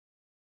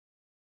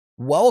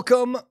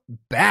Welcome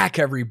back,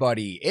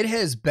 everybody. It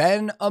has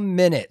been a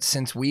minute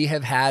since we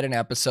have had an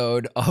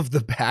episode of the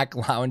Back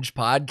Lounge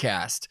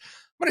podcast.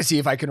 I'm going to see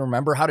if I can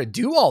remember how to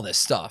do all this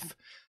stuff.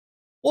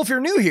 Well, if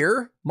you're new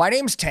here, my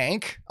name's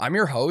Tank. I'm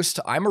your host.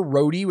 I'm a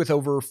roadie with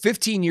over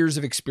 15 years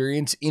of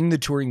experience in the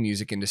touring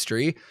music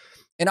industry.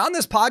 And on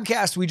this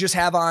podcast, we just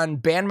have on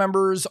band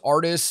members,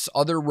 artists,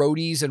 other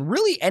roadies, and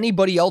really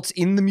anybody else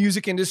in the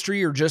music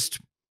industry or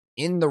just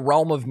in the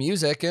realm of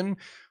music. And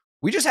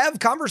we just have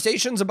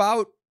conversations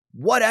about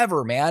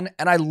whatever, man.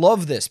 And I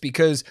love this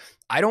because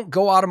I don't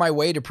go out of my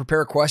way to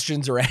prepare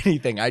questions or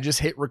anything. I just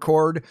hit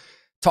record,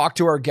 talk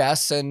to our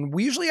guests, and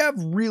we usually have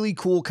really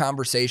cool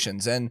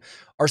conversations. And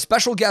our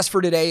special guest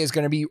for today is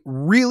going to be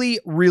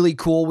really, really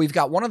cool. We've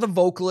got one of the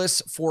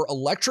vocalists for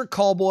Electric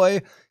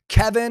Callboy,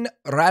 Kevin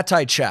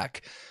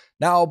Ratajczak.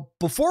 Now,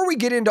 before we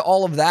get into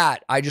all of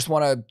that, I just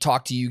want to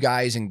talk to you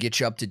guys and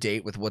get you up to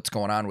date with what's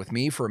going on with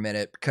me for a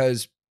minute,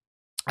 because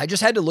I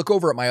just had to look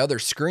over at my other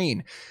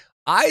screen.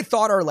 I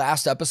thought our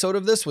last episode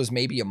of this was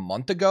maybe a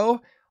month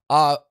ago.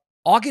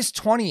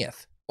 August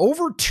 20th,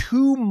 over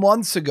 2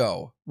 months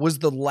ago, was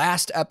the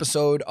last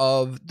episode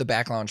of the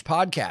Back Lounge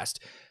podcast.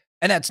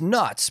 And that's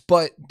nuts,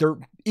 but there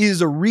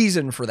is a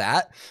reason for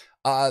that.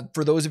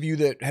 For those of you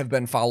that have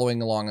been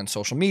following along on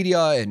social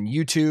media and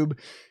YouTube,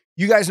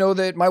 you guys know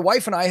that my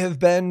wife and I have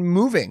been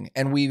moving,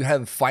 and we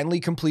have finally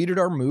completed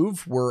our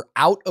move. We're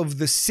out of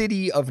the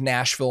city of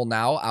Nashville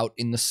now, out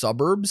in the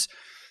suburbs.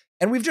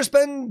 And we've just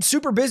been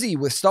super busy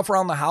with stuff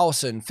around the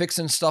house and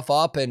fixing stuff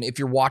up. And if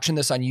you're watching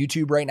this on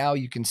YouTube right now,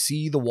 you can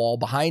see the wall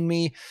behind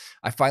me.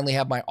 I finally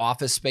have my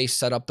office space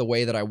set up the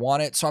way that I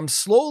want it. So I'm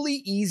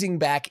slowly easing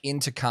back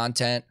into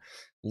content,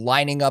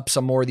 lining up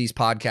some more of these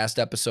podcast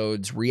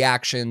episodes,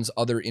 reactions,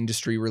 other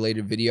industry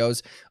related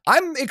videos.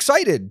 I'm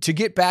excited to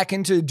get back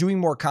into doing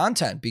more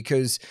content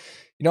because,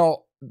 you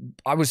know,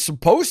 I was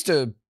supposed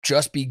to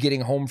just be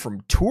getting home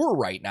from tour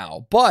right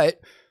now,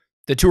 but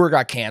the tour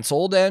got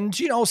canceled, and,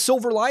 you know,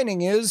 silver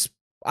lining is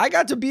I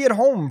got to be at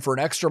home for an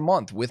extra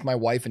month with my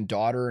wife and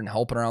daughter and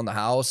helping around the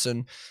house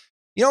and,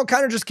 you know,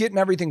 kind of just getting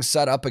everything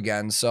set up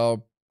again.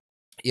 So,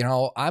 you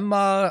know,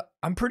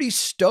 I'm pretty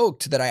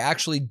stoked that I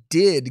actually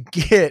did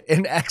get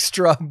an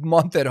extra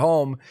month at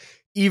home,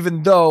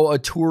 even though a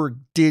tour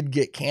did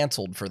get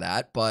canceled for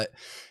that. But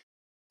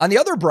on the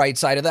other bright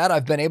side of that,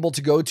 I've been able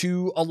to go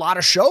to a lot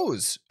of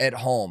shows at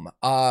home.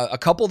 A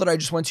couple that I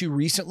just went to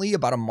recently,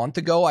 about a month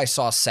ago, I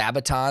saw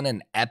Sabaton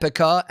and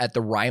Epica at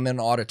the Ryman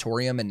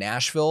Auditorium in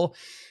Nashville.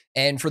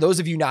 And for those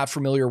of you not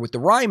familiar with the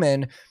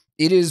Ryman,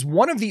 it is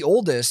one of the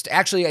oldest,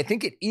 actually, I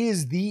think it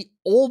is the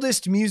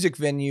oldest music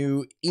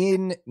venue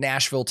in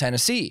Nashville,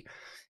 Tennessee.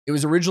 It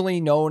was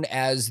originally known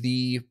as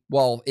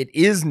it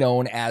is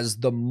known as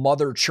the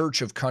Mother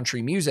Church of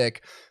Country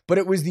Music, but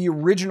it was the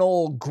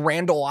original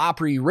Grand Ole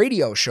Opry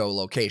radio show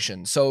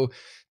location. So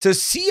to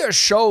see a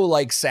show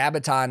like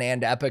Sabaton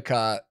and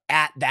Epica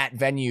at that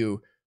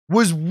venue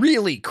was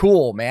really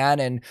cool, man.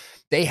 And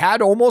they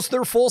had almost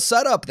their full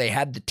setup. They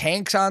had the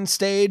tanks on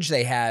stage.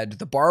 They had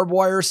the barbed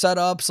wire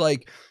setups.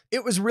 Like,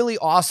 it was really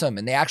awesome.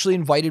 And they actually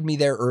invited me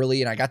there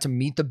early, and I got to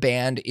meet the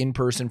band in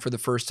person for the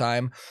first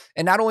time.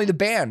 And not only the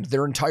band,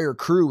 their entire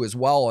crew as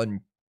well. And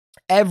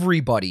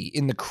everybody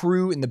in the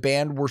crew, in the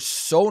band, were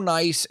so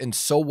nice and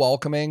so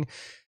welcoming.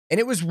 And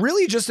it was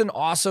really just an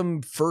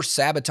awesome first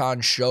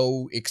Sabaton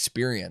show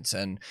experience.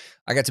 And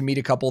I got to meet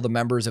a couple of the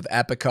members of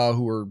Epica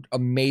who were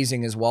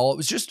amazing as well. It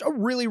was just a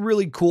really,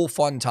 really cool,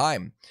 fun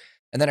time.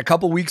 And then a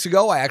couple weeks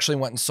ago, I actually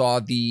went and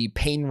saw the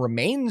Pain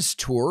Remains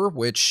tour,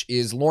 which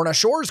is Lorna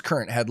Shore's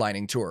current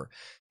headlining tour.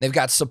 They've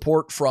got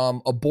support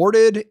from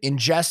Aborted,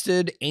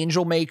 Ingested,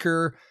 Angel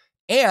Maker,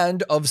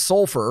 and Of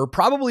Sulfur,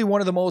 probably one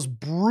of the most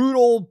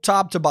brutal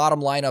top to bottom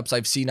lineups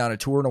I've seen on a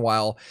tour in a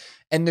while.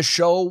 And the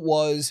show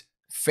was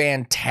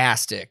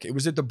fantastic. It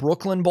was at the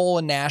Brooklyn Bowl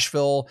in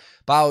Nashville,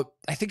 about,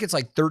 I think it's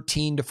like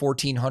 13 to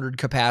 1400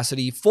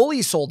 capacity,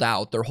 fully sold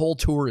out. Their whole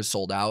tour is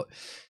sold out.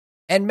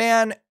 And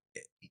man,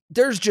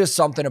 there's just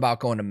something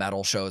about going to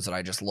metal shows that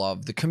I just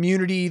love. The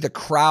community, the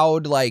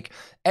crowd, like,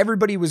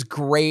 everybody was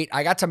great.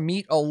 I got to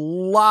meet a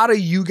lot of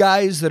you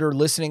guys that are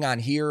listening on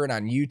here and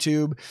on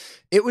YouTube.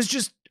 It was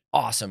just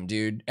awesome,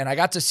 dude. And I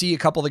got to see a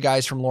couple of the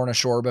guys from Lorna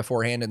Shore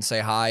beforehand and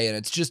say hi. And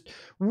it's just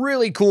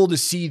really cool to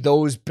see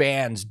those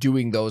bands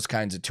doing those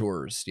kinds of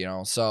tours, you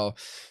know? So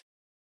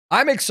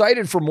I'm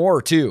excited for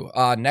more too.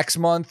 Next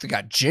month, we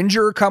got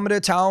Ginger coming to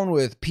town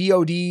with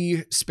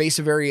POD, Space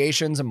of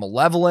Variations, and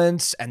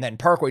Malevolence. And then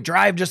Parkway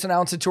Drive just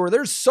announced a tour.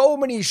 There's so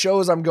many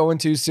shows I'm going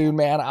to soon,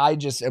 man. I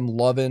just am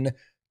loving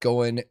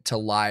going to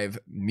live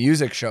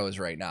music shows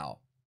right now.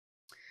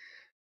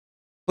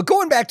 But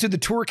going back to the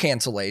tour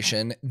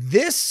cancellation,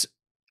 this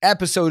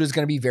episode is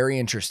going to be very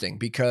interesting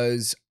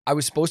because I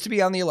was supposed to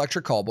be on the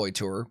Electric Callboy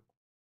tour.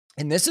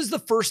 And this is the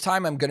first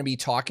time I'm going to be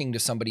talking to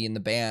somebody in the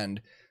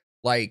band,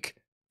 like,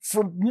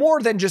 for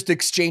more than just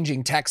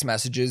exchanging text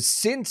messages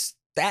since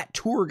that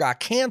tour got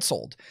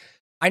canceled.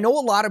 I know a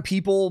lot of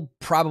people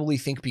probably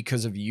think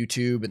because of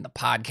YouTube and the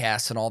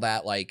podcasts and all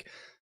that, like,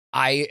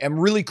 I am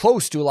really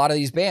close to a lot of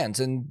these bands,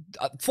 and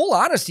full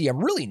honesty,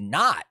 I'm really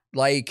not.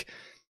 Like,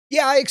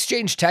 yeah, I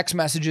exchange text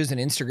messages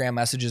and Instagram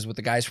messages with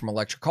the guys from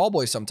Electric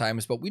Callboy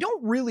sometimes, but we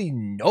don't really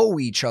know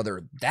each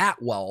other that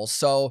well.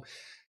 So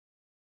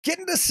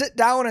getting to sit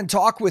down and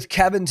talk with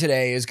Kevin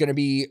today is going to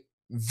be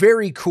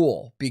very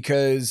cool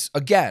because,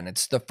 again,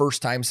 it's the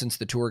first time since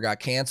the tour got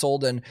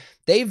canceled and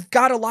they've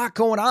got a lot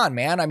going on,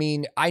 man. I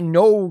mean, I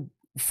know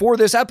for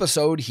this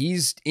episode,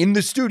 he's in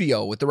the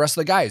studio with the rest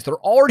of the guys. They're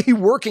already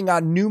working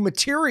on new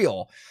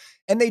material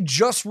and they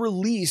just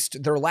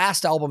released their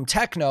last album,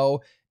 Tekkno,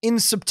 in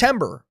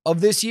September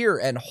of this year.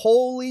 And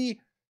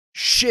holy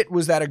shit,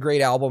 was that a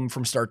great album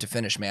from start to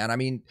finish, man. I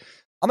mean,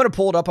 I'm going to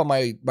pull it up on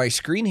my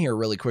screen here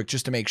really quick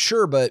just to make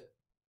sure, but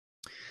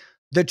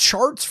the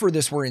charts for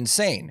this were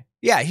insane.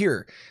 Yeah,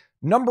 here.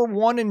 Number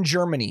 1 in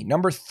Germany,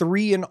 number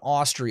 3 in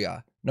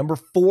Austria, number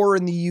 4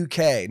 in the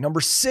UK,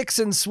 number 6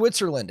 in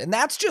Switzerland. And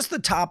that's just the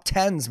top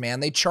 10s, man.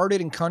 They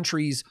charted in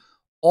countries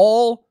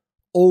all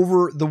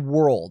over the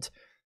world.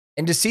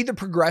 And to see the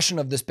progression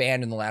of this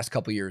band in the last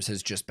couple of years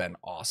has just been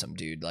awesome,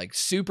 dude. Like,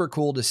 super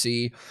cool to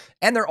see.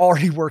 And they're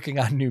already working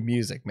on new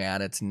music,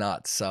 man. It's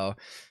nuts. So,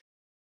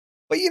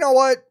 but you know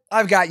what?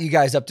 I've got you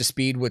guys up to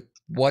speed with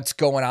what's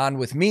going on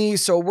with me.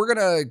 So we're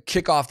going to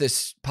kick off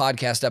this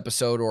podcast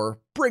episode or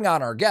bring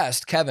on our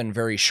guest, Kevin,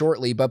 very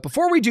shortly. But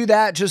before we do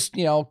that, just,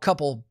 you know, a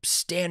couple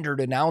standard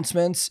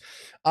announcements.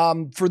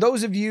 For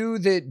those of you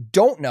that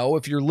don't know,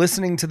 if you're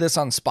listening to this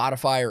on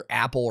Spotify or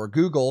Apple or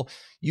Google,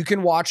 you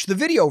can watch the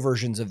video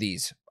versions of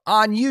these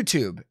on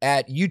YouTube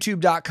at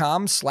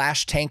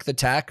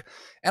youtube.com/TankTheTech.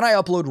 And I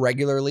upload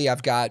regularly.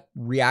 I've got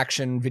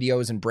reaction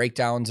videos and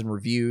breakdowns and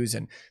reviews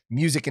and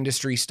music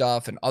industry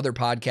stuff and other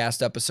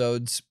podcast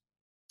episodes.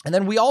 And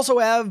then we also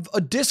have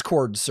a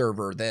Discord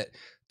server that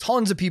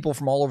tons of people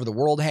from all over the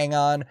world hang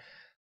on.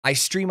 I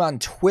stream on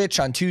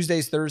Twitch on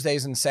Tuesdays,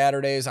 Thursdays, and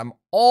Saturdays. I'm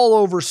all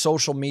over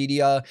social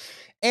media.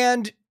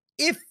 And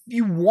if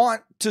you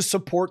want to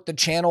support the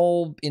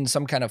channel in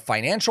some kind of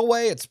financial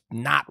way, it's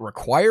not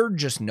required.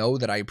 Just know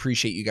that I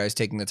appreciate you guys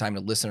taking the time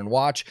to listen and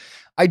watch.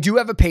 I do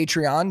have a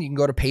Patreon. You can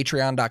go to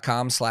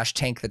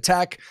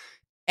patreon.com/TankTheTech.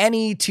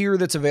 Any tier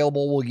that's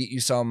available will get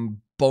you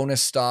some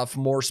bonus stuff.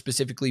 More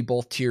specifically,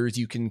 both tiers,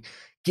 you can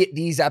get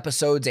these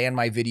episodes and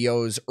my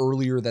videos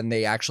earlier than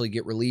they actually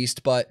get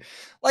released. But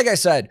like I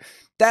said,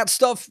 that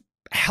stuff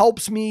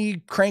helps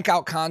me crank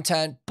out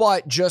content,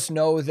 but just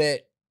know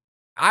that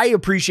I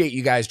appreciate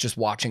you guys just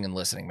watching and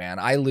listening, man.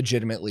 I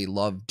legitimately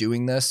love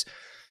doing this.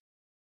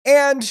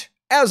 And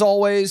as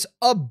always,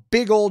 a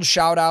big old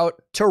shout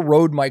out to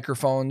Rode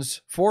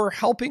Microphones for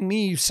helping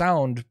me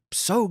sound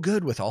so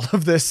good with all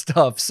of this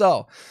stuff.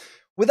 So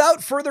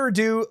without further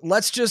ado,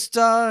 let's just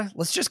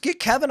get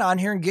Kevin on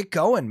here and get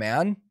going,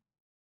 man.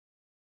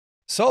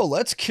 So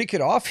let's kick it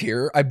off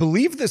here. I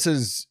believe this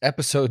is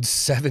episode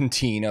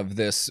 17 of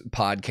this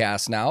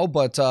podcast now,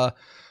 but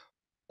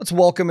let's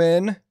welcome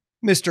in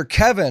Mr.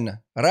 Kevin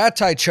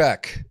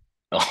Ratajczak.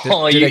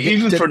 Oh, you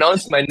even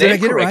pronounced my name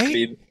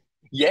correctly. Right?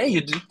 Yeah,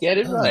 you did get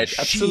it right. Shit.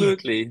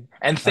 Absolutely.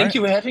 And thank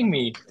you for having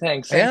me.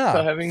 Thanks for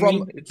having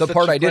me. It's the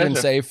part I didn't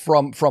say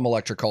from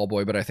Electric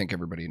Callboy, but I think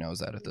everybody knows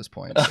that at this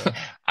point. So.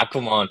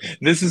 Come on.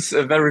 This is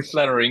very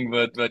flattering,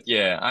 but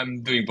yeah,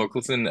 I'm doing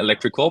vocals in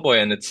Electric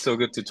Callboy, and it's so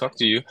good to talk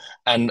to you.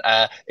 And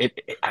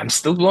I'm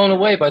still blown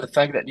away by the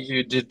fact that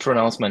you did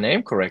pronounce my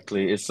name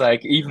correctly. It's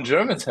like even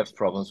Germans have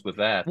problems with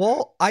that.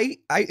 Well, I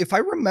if I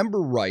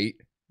remember right,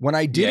 when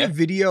I did a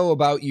video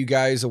about you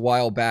guys a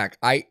while back,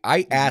 I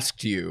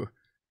asked you.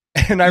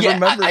 And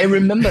I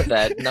remember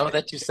that. Now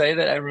that you say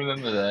that, I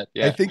remember that.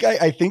 Yeah.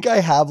 I think I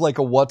have like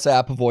a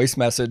WhatsApp voice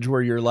message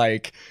where you're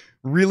like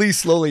really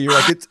slowly. You're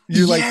like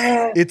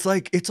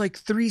it's like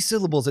 3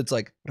 syllables. It's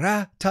like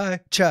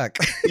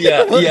Ratajczak.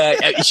 Yeah.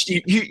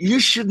 You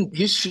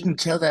shouldn't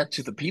tell that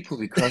to the people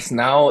because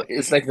now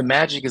it's like the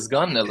magic is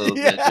gone a little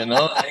bit. You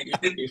know.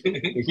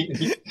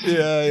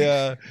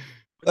 Yeah.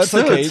 That's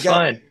still, okay. It's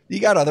fine. You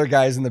got other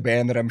guys in the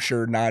band that I'm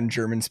sure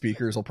non-German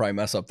speakers will probably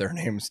mess up their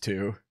names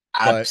too.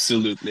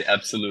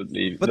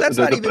 Absolutely. But that's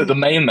not even the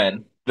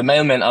mailmen. The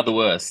mailmen are the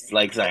worst.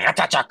 Like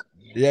Ratajczak.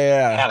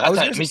 Yeah.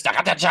 Mr.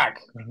 Ratajczak.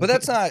 But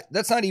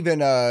that's not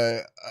even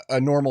a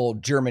normal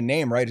German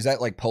name, right? Is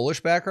that like Polish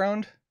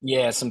background?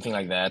 Yeah, something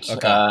like that.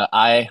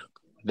 Okay.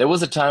 There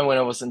was a time when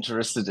I was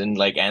interested in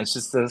like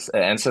ancestors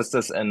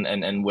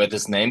and where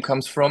this name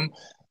comes from.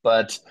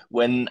 But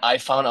when I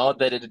found out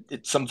that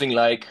it's something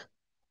like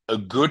a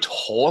good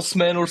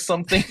horseman or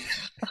something,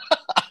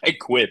 I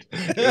quit.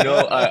 You know,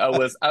 I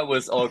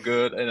was all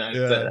good, and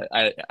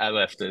I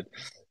left it.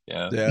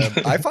 Yeah.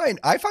 I find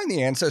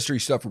the ancestry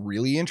stuff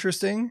really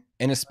interesting,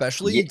 and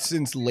especially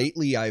since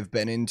lately I've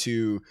been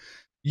into,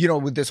 you know,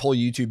 with this whole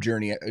YouTube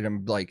journey, and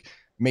I'm like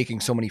making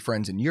so many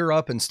friends in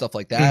Europe and stuff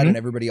like that, and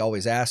everybody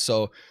always asks.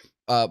 So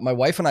my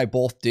wife and I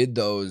both did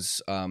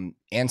those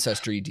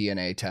ancestry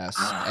DNA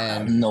tests,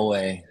 and no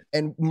way.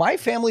 And my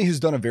family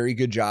has done a very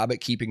good job at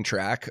keeping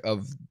track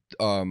of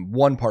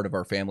one part of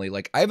our family.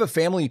 Like I have a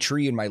family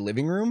tree in my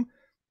living room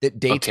that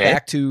dates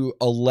back to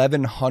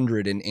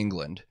 1100 in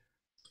England.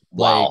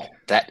 Wow,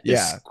 that is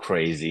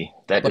crazy.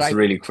 That is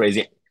really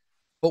crazy.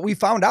 But we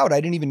found out,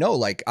 I didn't even know,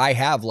 like I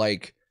have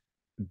like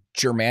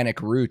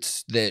Germanic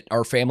roots that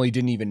our family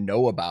didn't even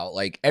know about.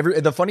 Like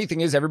the funny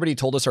thing is everybody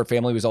told us our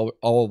family was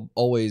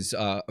always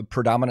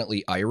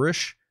predominantly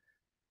Irish.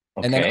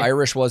 Okay. And then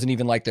Irish wasn't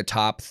even like the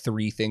top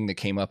 3 thing that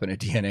came up in a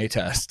DNA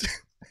test.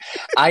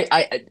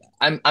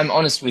 I'm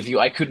honest with you.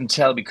 I couldn't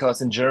tell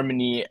because in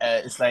Germany,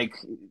 it's like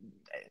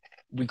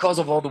because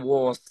of all the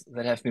wars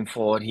that have been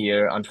fought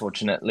here,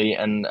 unfortunately,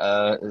 and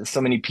so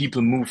many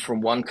people move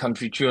from one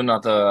country to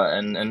another,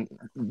 and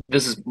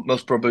this is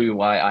most probably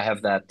why I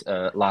have that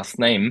last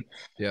name.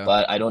 Yeah.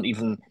 But I don't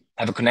even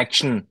have a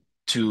connection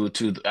to.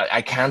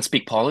 I can't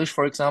speak Polish,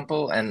 for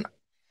example, and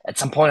at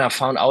some point I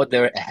found out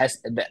there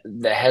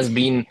has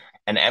been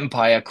an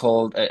empire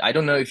called I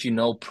don't know if you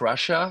know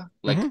Prussia,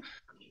 like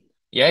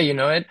yeah, you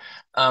know it,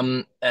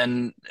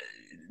 and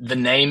the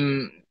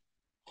name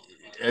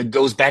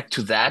goes back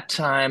to that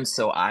time,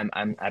 so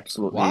I'm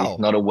absolutely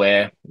not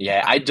aware.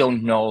 Yeah, I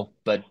don't know,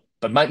 but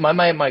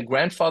my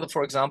grandfather,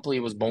 for example, he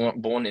was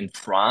born in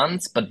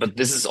France, but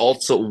this is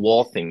also a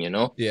war thing, you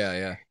know.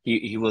 Yeah.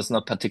 He was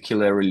not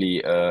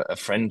particularly a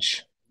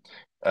French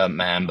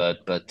man,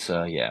 but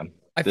yeah.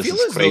 I feel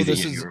as though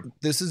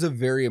this is a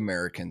very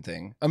American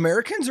thing.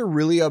 Americans are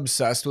really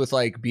obsessed with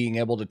like being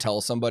able to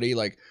tell somebody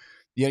like,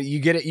 yeah, you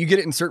get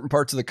it in certain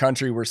parts of the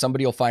country where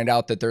somebody will find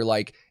out that they're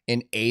like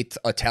an 8th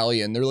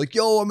Italian. They're like,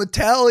 "Yo, I'm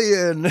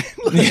Italian."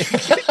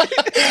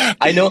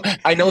 I know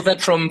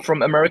that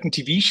from American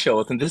TV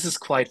shows, and this is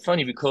quite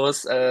funny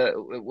because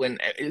when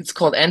it's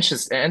called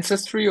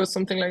ancestry or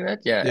something like that.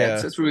 Yeah.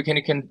 Ancestry,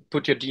 you can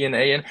put your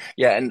DNA in.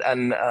 Yeah,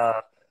 and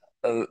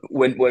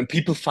when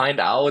people find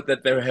out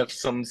that they have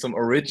some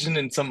origin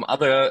in some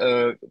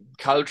other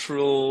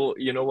cultural,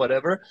 you know,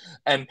 whatever,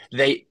 and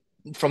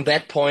from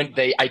that point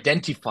they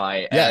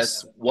identify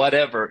as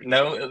whatever, you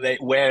know, they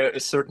wear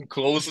certain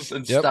clothes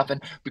and stuff,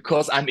 and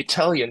because I'm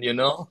Italian, you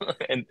know,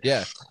 and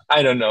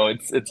I don't know,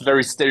 it's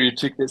very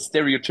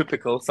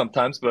stereotypical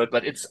sometimes,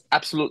 but it's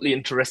absolutely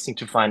interesting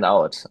to find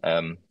out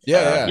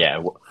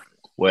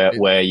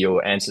where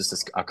your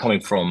ancestors are coming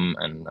from,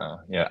 and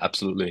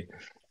absolutely.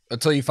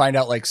 Until you find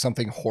out like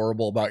something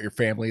horrible about your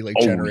family like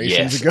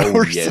generations ago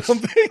or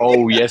something.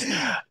 Oh yes.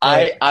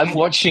 I'm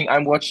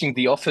watching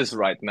The Office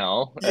right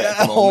now.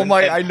 Yeah. Oh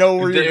my, I know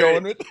where you're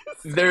going with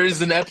this. There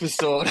is an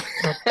episode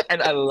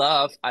and I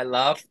love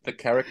the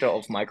character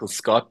of Michael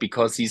Scott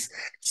because he's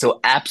so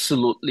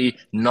absolutely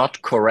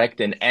not correct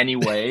in any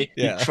way.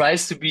 He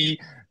tries to be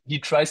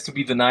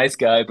the nice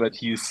guy, but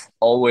he's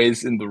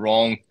always in the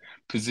wrong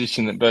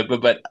position. But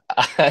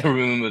I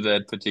remember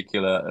that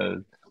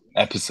particular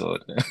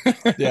episode.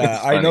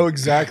 Yeah, I know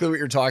exactly what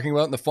you're talking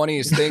about. And the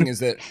funniest thing is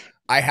that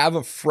I have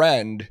a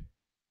friend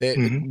that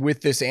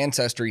with this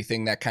ancestry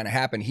thing that kind of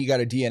happened, he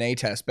got a DNA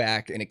test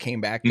back and it came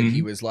back that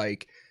he was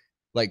like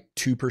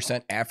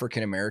 2%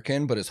 African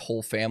American, but his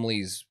whole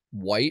family's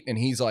white. And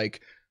he's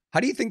like,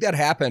 "How do you think that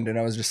happened?" And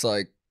I was just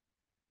like,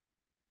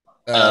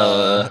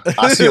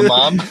 ask your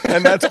mom.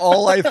 And that's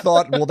all I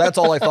thought. Well, that's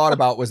all I thought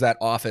about was that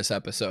Office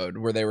episode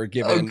where they were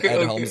giving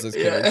Ed Helms'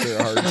 character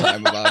a hard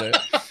time about it.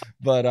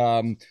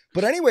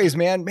 But anyways,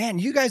 man,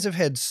 you guys have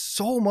had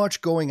so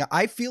much going on.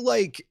 I feel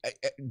like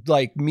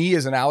me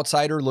as an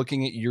outsider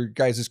looking at your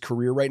guys'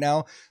 career right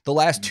now, the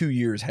last 2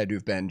 years had to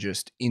have been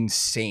just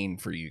insane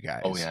for you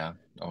guys. Oh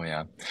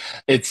yeah.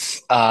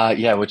 It's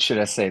what should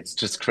I say? It's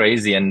just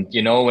crazy. And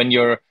you know, when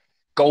you're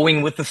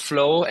going with the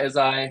flow, as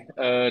I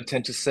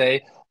tend to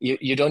say,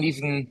 you don't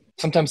even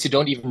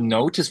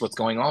notice what's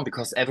going on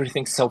because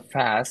everything's so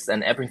fast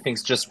and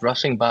everything's just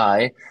rushing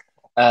by.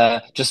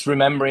 Just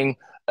remembering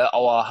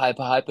our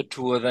hyper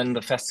tour, then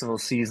the festival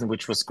season,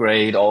 which was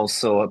great.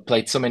 Also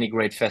played so many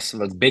great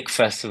festivals, big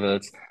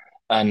festivals,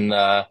 and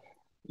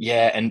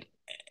and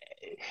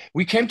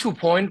we came to a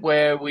point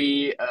where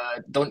we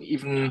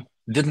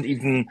didn't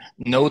even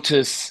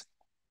notice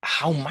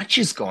how much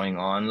is going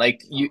on.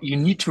 Like you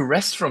need to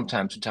rest from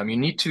time to time. You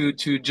need to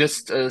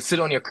just sit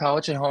on your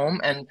couch at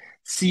home and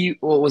see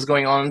what was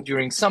going on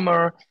during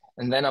summer.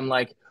 And then I'm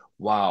like,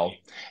 wow.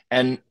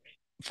 And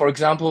for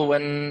example,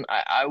 when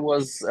I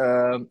was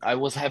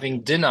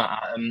having dinner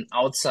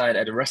outside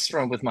at a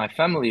restaurant with my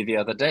family the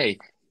other day,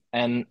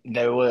 and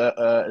there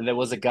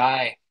was a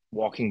guy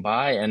walking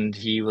by, and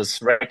he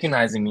was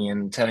recognizing me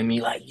and telling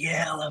me like,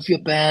 "Yeah, I love your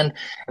band."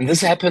 And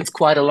this happens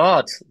quite a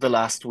lot the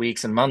last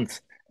weeks and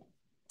months.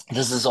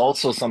 This is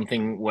also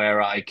something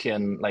where I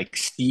can like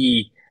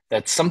see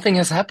that something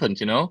has happened,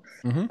 you know,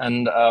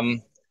 and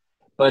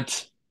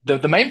but.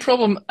 The main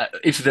problem,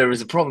 if there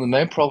is a problem, the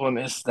main problem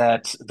is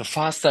that the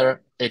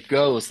faster it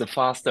goes, the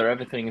faster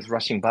everything is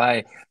rushing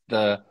by,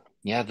 the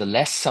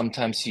less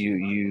sometimes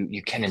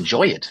you can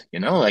enjoy it,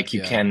 you know, like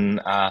you can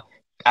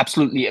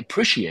absolutely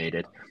appreciate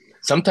it.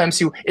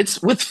 Sometimes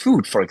it's with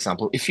food, for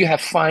example, if you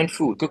have fine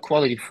food, good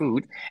quality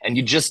food, and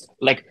you just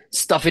like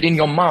stuff it in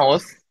your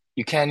mouth,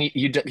 you can't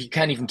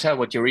even tell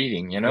what you're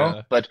eating, you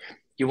know, but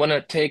you want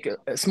to take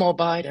a small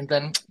bite and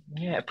then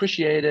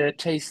appreciate it,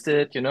 taste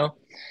it, you know.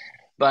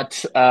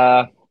 But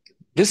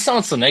This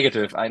sounds so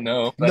negative, I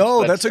know,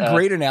 No, that's a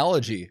great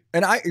analogy.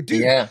 And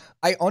yeah.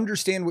 I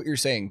understand what you're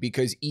saying,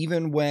 because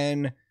even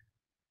when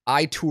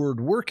I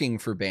toured working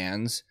for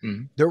bands,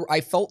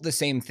 I felt the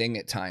same thing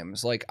at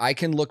times. Like, I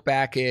can look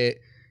back at,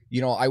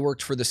 I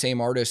worked for the same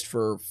artist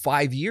for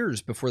 5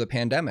 years before the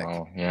pandemic.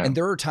 Oh, yeah. And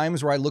there are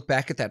times where I look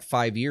back at that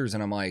 5 years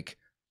and I'm like,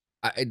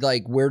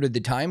 where did the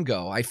time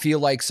go? I feel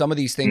like some of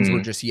these things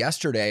were just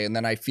yesterday, and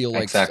then I feel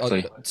like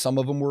some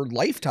of them were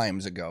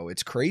lifetimes ago.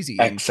 It's crazy.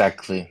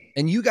 Exactly.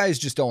 And you guys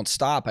just don't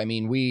stop. I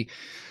mean, we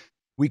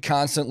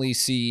constantly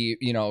see,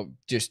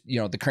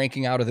 the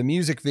cranking out of the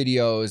music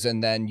videos,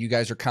 and then you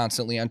guys are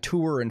constantly on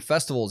tour and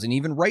festivals. And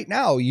even right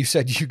now, you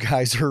said you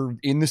guys are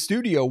in the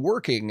studio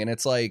working, and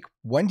it's like,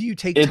 when do you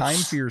take time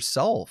for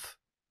yourself?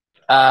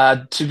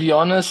 To be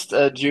honest,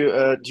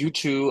 due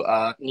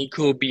to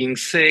Nico being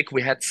sick,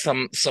 we had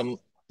some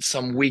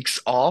weeks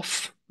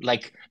off.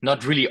 Like,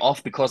 not really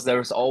off, because there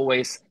is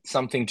always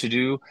something to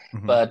do.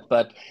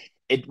 But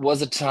it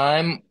was a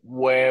time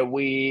where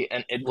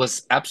and it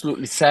was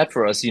absolutely sad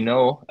for us. You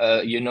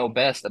know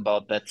best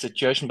about that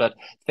situation. But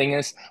thing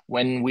is,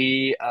 when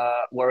we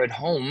were at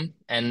home,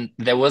 and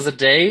there was a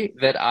day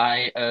that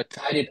I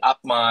tidied up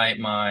my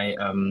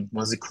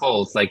what's it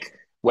called? Like,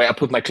 where I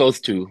put my clothes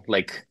to,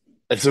 like.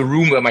 It's a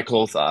room where my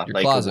clothes are, Your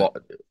like closet.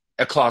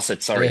 a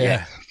closet. Sorry,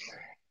 yeah.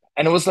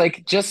 And it was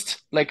like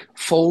just like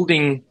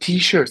folding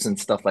t-shirts and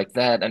stuff like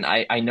that. And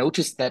I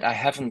noticed that I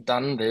haven't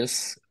done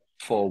this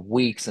for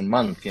weeks and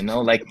months.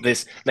 Like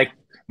this, like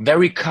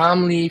very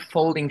calmly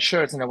folding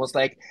shirts. And I was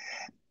like,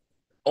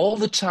 all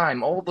the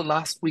time, all the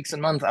last weeks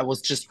and months, I was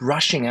just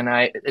rushing, and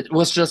it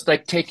was just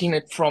like taking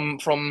it from,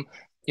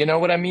 you know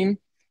what I mean?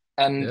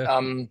 And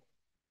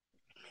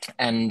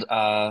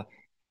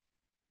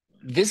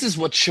this is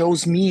what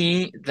shows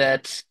me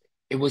that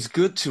it was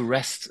good to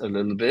rest a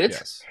little bit.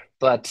 Yes.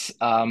 But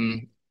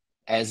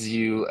as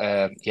you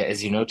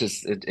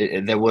noticed,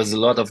 there was a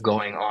lot of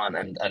going on,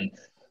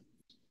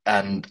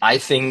 and I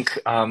think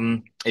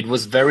it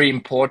was very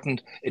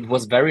important. It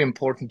was very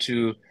important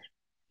to,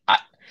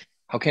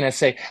 how can I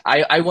say?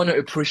 I want to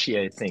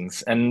appreciate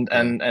things, and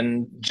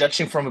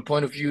judging from a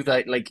point of view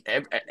that, like,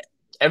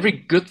 every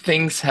good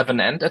things have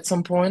an end at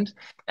some point,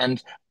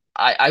 and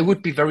I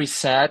would be very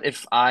sad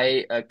if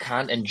I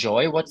can't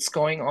enjoy what's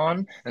going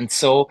on. And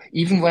so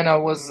even when I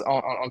was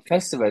on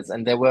festivals,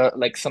 and there were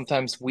like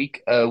sometimes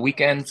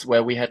weekends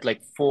where we had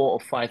like 4 or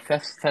 5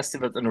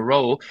 festivals in a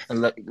row,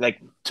 and like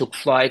took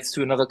flights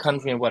to another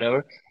country and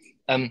whatever,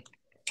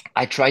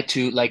 I tried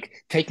to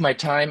like take my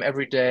time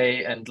every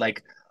day, and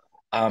like,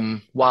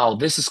 wow,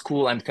 this is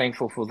cool. I'm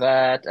thankful for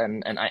that,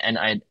 and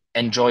I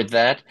enjoyed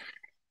that.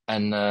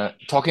 And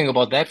talking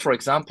about that, for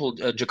example,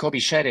 Jacoby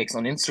Shaddix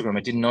on Instagram, I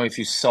didn't know if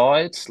you saw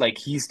it. Like,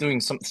 he's doing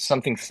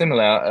something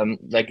similar.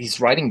 Like, he's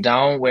writing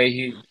down where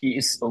he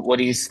is, what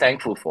he is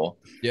thankful for.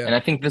 Yeah. And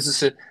I think this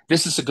is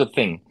a good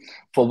thing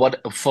for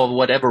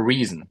whatever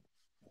reason.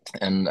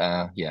 And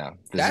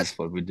this is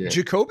what we did.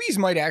 Jacoby's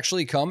might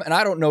actually come, and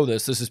I don't know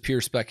this. This is pure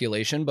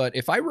speculation, but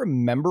if I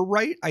remember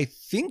right, I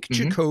think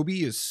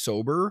Jacoby is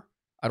sober.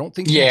 I don't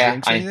think he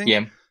drinks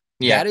anything.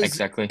 Yeah,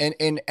 exactly.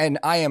 And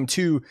I am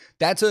too.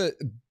 That's a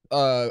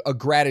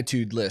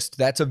gratitude list.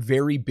 That's a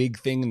very big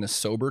thing in the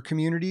sober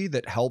community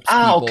that helps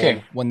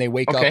people when they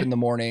wake up in the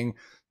morning.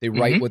 They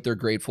write what they're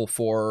grateful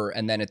for,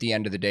 and then at the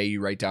end of the day,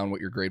 you write down what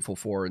you're grateful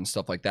for and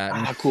stuff like that.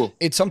 And cool.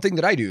 It's something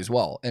that I do as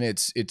well, and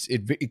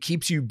it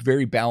keeps you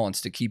very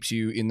balanced. It keeps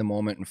you in the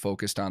moment and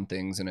focused on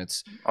things, and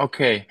it's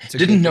okay.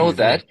 Didn't know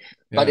that,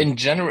 but in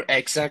general,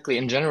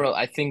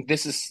 I think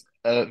this is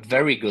a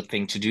very good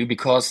thing to do,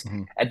 because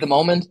at the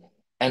moment.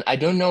 And I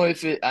don't know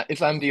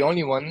if I'm the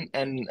only one,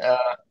 and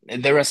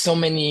there are so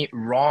many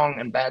wrong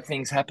and bad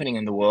things happening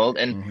in the world.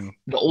 And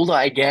the older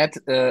I get,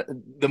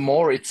 the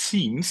more it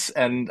seems.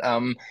 And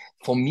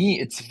for me,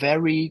 it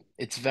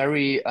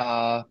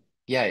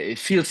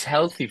feels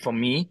healthy for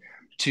me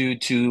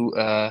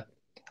to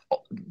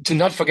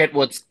not forget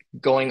what's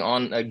going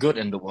on good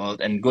in the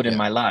world and good in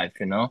my life,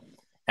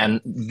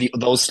 And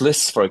those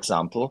lists, for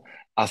example,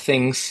 are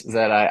things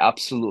that I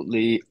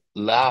absolutely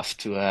love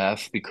to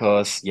have,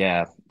 because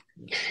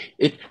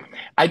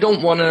I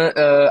don't want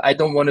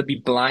to be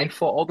blind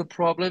for all the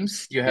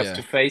problems. You have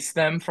to face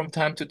them from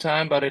time to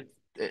time, but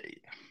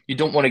you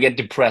don't want to get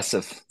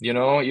depressive, you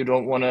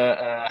don't want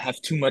to have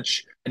too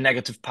much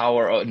negative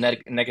power or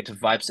negative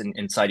vibes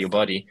inside your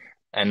body,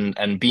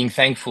 and being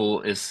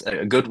thankful is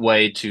a good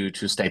way to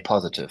stay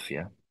positive.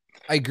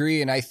 I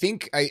agree. And I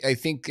think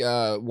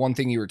one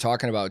thing you were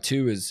talking about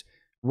too is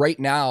right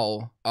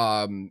now,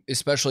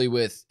 especially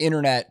with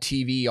internet,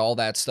 TV, all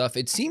that stuff,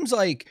 it seems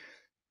like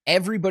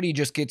everybody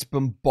just gets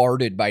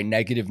bombarded by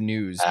negative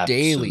news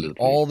daily,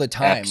 all the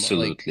time.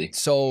 Absolutely. Like,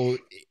 so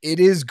it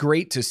is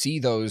great to see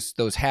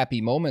those happy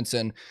moments.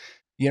 And,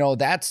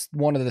 that's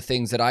one of the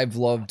things that I've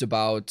loved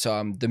about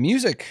the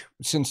music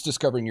since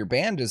discovering your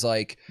band is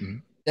like,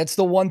 that's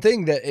the one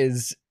thing that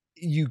is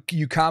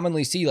you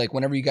commonly see, like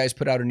whenever you guys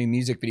put out a new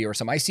music video or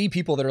something, I see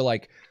people that are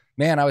like,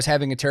 man, I was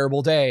having a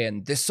terrible day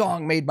and this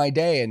song made my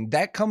day. And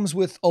that comes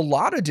with a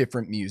lot of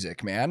different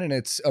music, man. And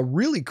it's a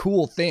really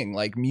cool thing.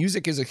 Like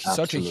music is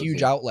such a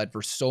huge outlet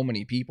for so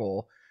many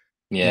people.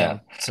 Yeah.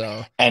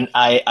 So, and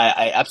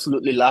I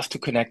absolutely love to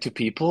connect to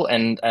people,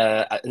 and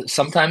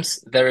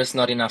sometimes there is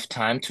not enough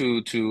time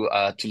to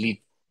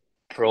lead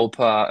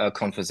proper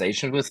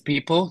conversation with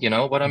people. You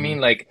know what I mean?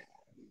 Like,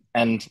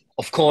 and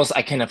of course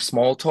I can have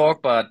small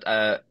talk, but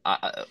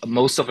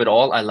most of it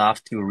all, I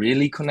love to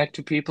really connect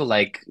to people.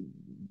 Like,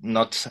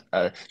 not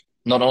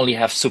not only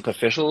have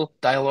superficial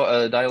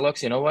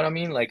dialogues. You know what I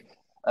mean? Like,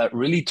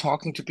 really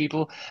talking to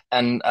people.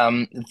 And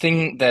the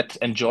thing that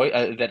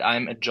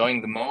I'm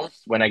enjoying the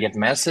most when I get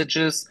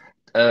messages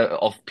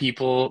of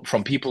people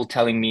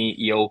telling me,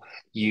 "Yo,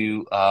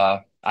 you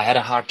I had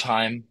a hard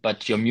time,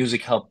 but your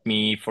music helped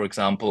me," for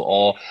example,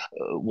 or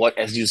what,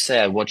 as you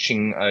said,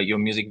 watching your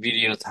music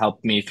videos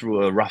helped me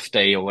through a rough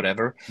day or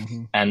whatever.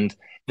 And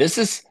this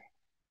is,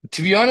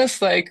 to be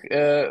honest, like,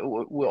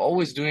 we're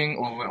always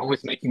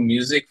making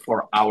music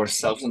for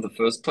ourselves in the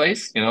first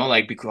place, you know,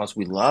 like, because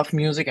we love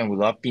music and we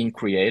love being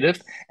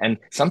creative. And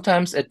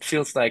sometimes it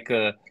feels like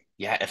a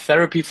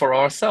therapy for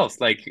ourselves.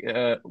 Like,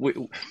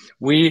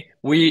 we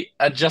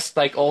are just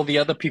like all the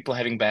other people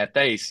having bad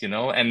days, you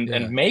know,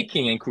 and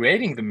making and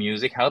creating the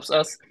music helps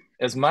us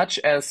as much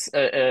as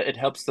it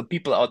helps the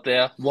people out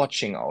there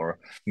watching our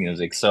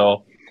music.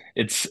 So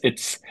it's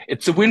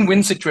a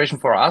win-win situation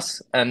for us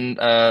and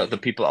the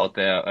people out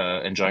there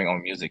enjoying our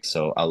music.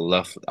 So I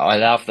love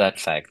that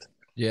fact.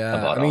 Yeah,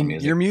 about I our mean,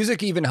 music. your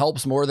music even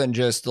helps more than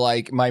just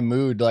like my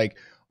mood. Like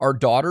our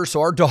daughter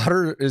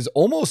is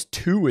almost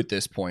 2 at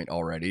this point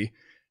already,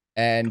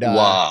 and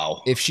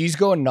Wow. if she's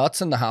going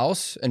nuts in the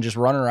house and just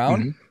running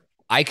around,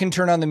 I can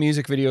turn on the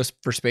music videos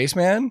for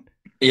Spaceman.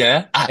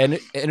 Yeah, and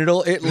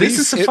it'll at least.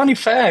 This is a funny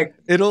fact.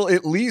 It'll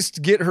at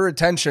least get her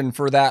attention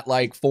for that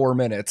like 4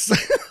 minutes.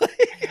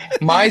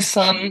 My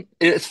son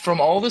is,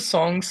 from all the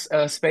songs,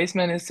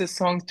 Spaceman is his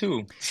song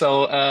too.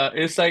 So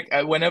it's like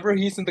whenever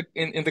he's in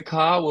the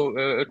car,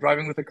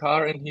 driving with the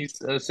car, and he's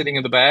sitting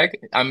in the back,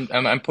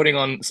 I'm putting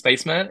on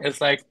Spaceman.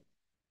 It's like,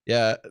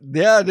 yeah,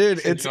 dude,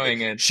 it's enjoying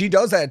it. She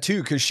does that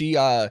too, because she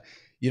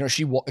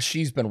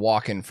she's been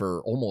walking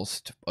for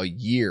almost a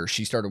year.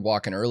 She started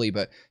walking early,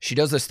 but she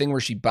does this thing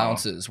where she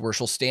bounces, where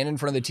she'll stand in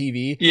front of the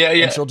TV,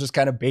 and she'll just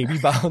kind of baby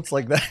bounce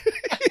like that.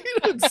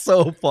 It's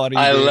so funny.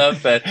 I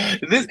love that.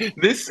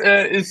 This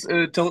is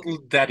total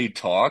daddy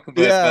talk,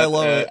 but, I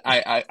love it.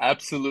 I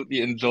absolutely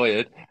enjoy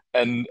it.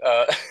 And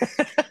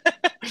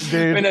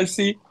dude,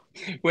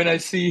 when I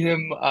see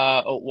him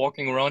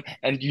walking around,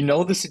 and you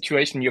know the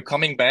situation, you're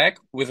coming back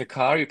with a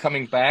car, you're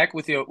coming back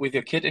with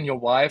your kid and your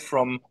wife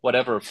from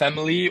whatever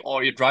family,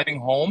 or you're driving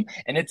home,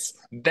 and it's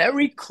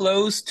very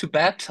close to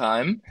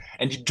bedtime,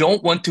 and you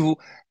don't want to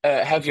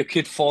have your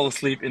kid fall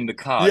asleep in the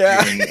car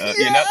during,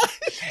 you know,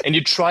 and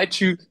you try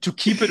to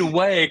keep it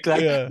awake, like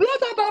blah,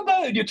 blah, blah,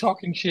 blah, and you're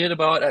talking shit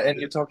about, and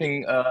you're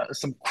talking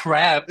some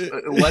crap,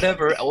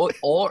 whatever,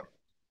 or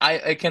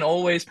I can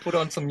always put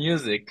on some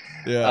music.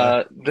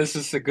 This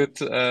is a good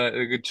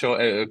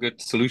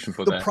solution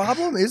for that. The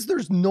problem is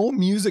there's no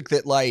music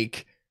that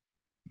like,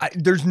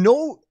 there's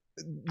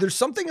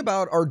something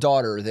about our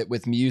daughter that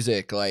with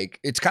music, like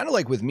it's kind of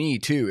like with me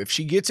too. If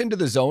she gets into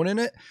the zone in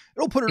it,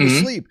 it'll put her to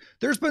sleep.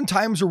 There's been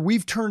times where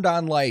we've turned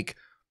on like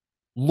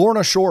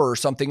Lorna Shore or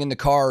something in the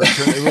car.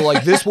 We're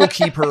like, this will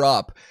keep her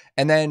up.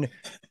 And then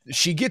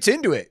she gets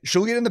into it.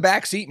 She'll get in the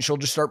back seat and she'll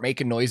just start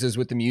making noises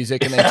with the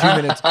music. And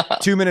then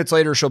 2 minutes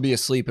later, she'll be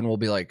asleep and we'll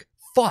be like,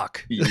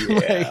 fuck.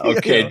 Yeah.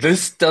 Okay.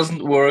 This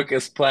doesn't work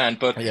as planned,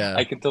 but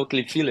I can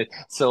totally feel it.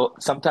 So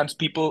sometimes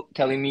people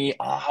telling me,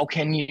 oh, how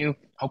can you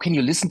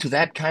listen to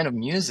that kind of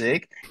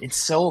music? It's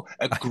so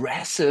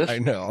aggressive. I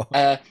know.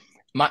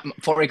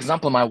 For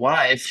example, my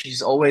wife,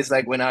 she's always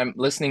like, when I'm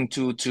listening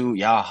to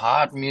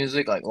hard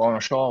music like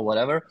Lorna Shore or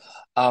whatever,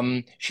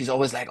 she's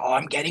always like, oh,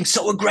 I'm getting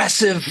so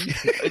aggressive.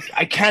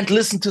 I can't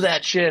listen to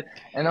that shit.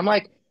 And I'm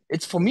like,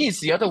 it's, for me, it's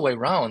the other way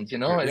around, you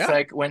know? It's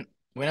like when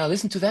I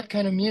listen to that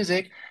kind of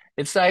music,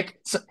 it's like,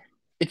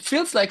 it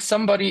feels like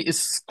somebody is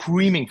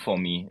screaming for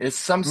me. It's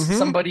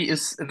somebody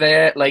is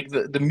there, like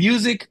the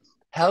music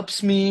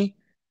helps me,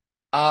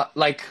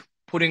 like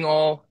putting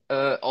all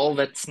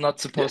that's not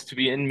supposed to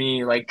be in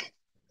me, like,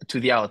 to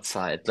the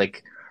outside,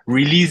 like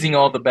releasing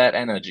all the bad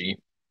energy.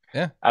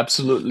 Yeah,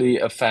 absolutely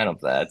a fan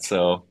of that.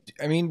 So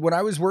I mean, when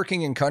I was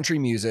working in country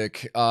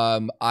music,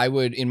 I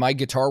would, in my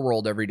guitar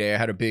world every day, I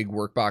had a big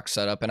workbox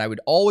set up, and I would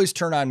always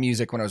turn on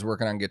music when I was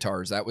working on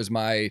guitars. That was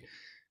I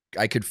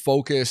could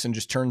focus and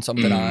just turn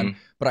something on,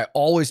 but I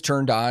always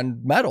turned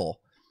on metal.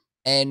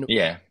 And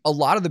a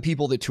lot of the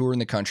people that tour in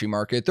the country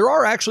market, there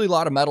are actually a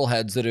lot of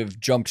metalheads that have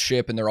jumped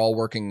ship and they're all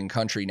working in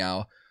country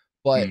now.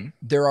 But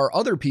there are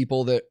other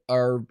people that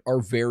are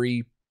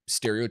very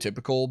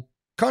stereotypical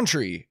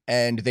country,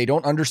 and they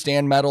don't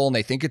understand metal and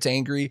they think it's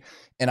angry.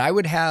 And I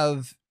would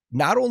have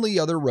not only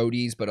other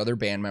roadies, but other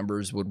band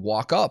members would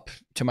walk up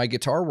to my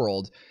guitar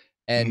world.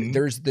 And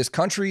there's this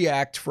country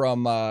act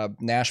from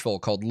Nashville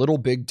called Little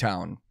Big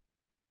Town.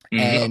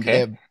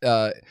 And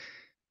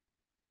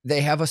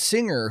they have a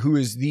singer who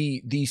is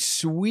the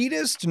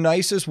sweetest,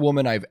 nicest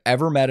woman I've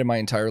ever met in my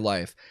entire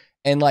life.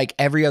 And like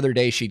every other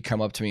day she'd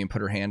come up to me and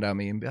put her hand on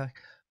me and be like,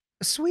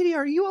 sweetie,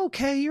 are you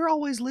okay? You're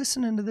always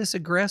listening to this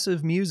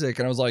aggressive music.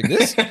 And I was like,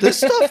 this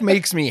stuff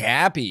makes me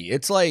happy.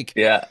 It's like,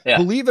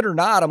 believe it or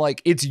not, I'm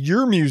like, it's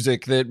your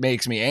music that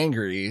makes me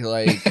angry.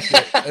 Like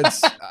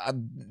it's,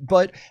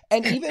 but,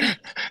 and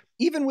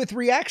even with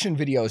reaction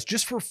videos,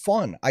 just for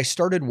fun, I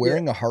started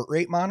wearing a heart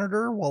rate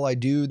monitor while I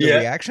do the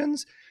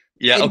reactions.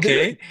 Yeah. And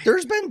Okay.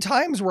 There's been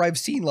times where I've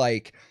seen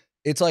like,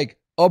 it's like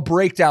a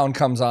breakdown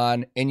comes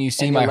on and you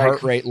see my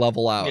heart rate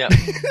level out. Yeah.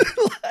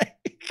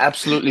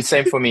 Absolutely,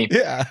 same for me.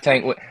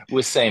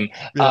 We're same.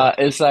 Yeah.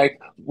 It's like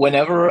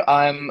whenever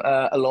I'm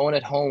alone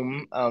at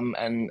home,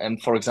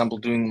 and for example,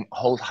 doing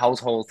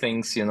household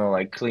things, you know,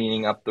 like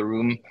cleaning up the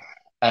room,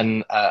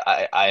 and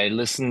I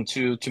listen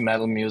to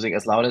metal music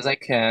as loud as I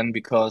can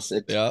because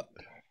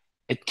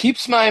it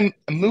keeps my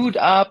mood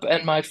up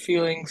and my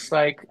feelings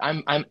like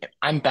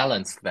I'm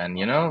balanced then,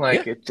 you know,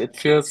 like it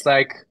feels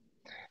like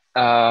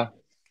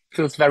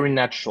feels very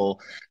natural.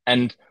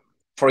 And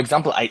for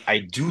example, I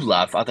do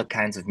love other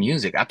kinds of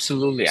music.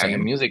 Absolutely. Same.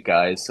 I'm a music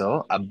guy,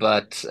 so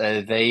but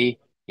they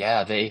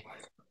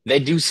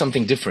do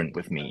something different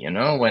with me, you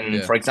know?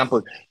 When for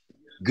example,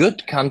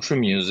 good country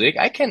music,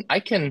 I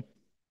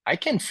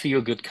can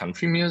feel good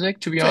country music,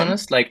 to be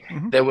honest. Like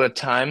there were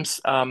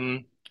times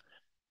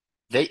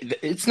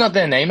it's not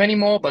their name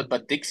anymore,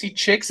 but Dixie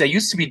Chicks. There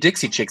used to be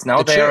Dixie Chicks.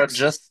 Now they are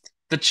just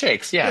the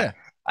Chicks. Yeah.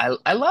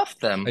 I love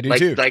them. I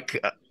do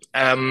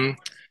too.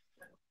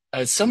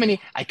 So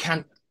many, I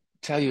can't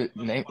tell you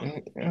name.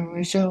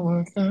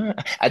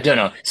 I don't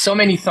know. So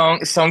many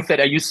songs that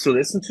I used to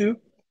listen to,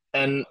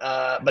 and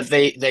but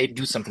they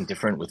do something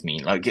different with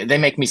me. Like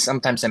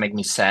sometimes they make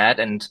me sad,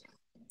 and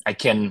I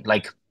can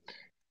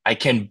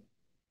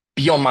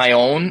be on my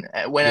own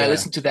when I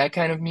listen to that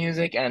kind of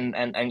music,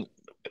 and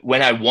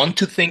when I want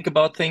to think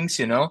about things,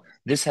 you know,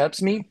 this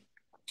helps me.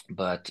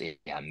 But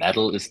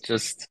metal is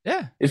just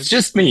it's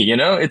just me, you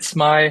know. It's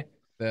my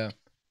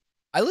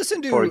I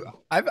listen to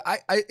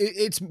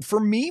it's for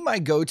me, my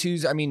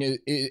go-tos, I mean,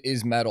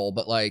 is metal,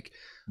 but like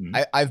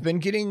I've been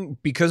getting,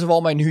 because of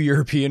all my new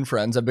European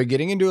friends, I've been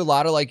getting into a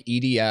lot of like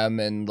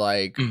EDM and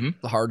like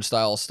the hard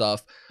style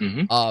stuff.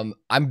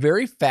 I'm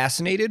very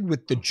fascinated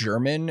with the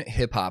German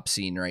hip hop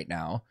scene right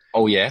now.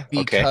 Oh yeah.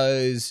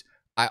 Because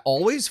I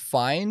always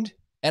find,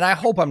 and I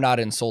hope I'm not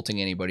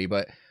insulting anybody,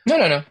 but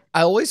no.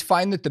 I always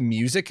find that the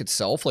music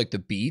itself, like the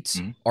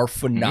beats are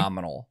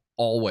phenomenal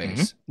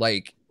always.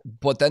 Like,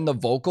 but then the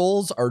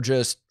vocals are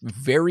just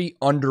very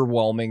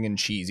underwhelming and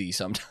cheesy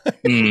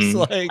sometimes.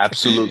 Like,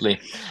 absolutely.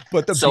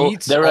 But the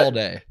beats all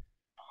day.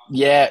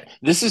 Yeah,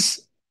 this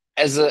is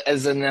as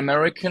an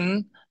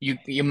American, you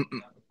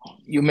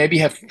maybe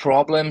have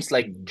problems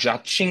like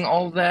judging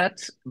all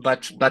that,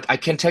 but I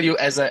can tell you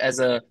as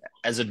a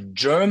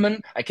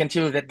German, I can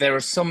tell you that there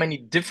are so many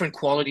different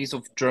qualities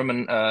of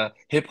German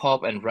hip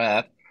hop and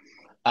rap.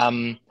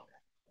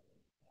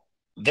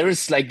 There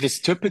is like this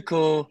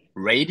typical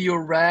radio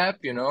rap,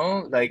 you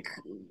know, like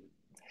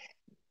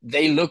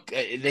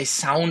they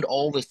sound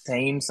all the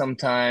same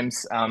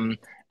sometimes.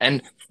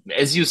 And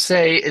as you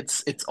say,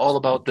 it's all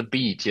about the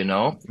beat, you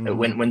know.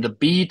 When the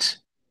beat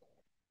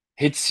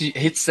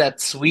hits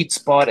that sweet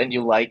spot and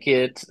you like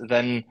it,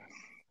 then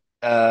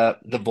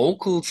the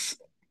vocals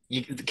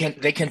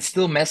they can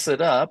still mess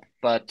it up,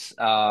 but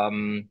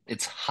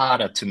it's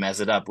harder to mess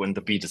it up when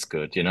the beat is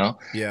good, you know.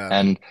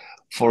 And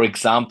for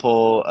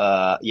example,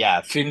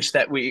 Finch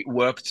that we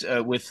worked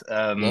with.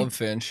 Love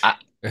Finch.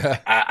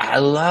 I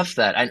love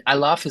that. I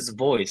love his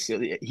voice.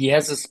 He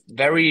has this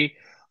very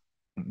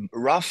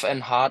rough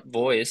and hard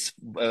voice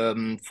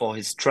for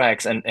his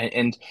tracks,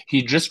 and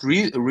he just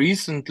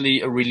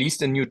recently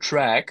released a new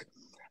track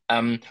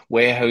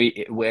where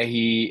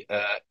he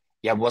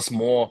was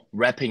more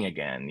rapping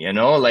again, you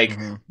know, like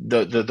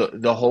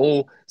the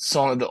whole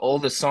song, all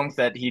the songs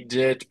that he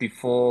did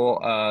before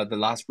the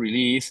last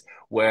release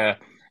were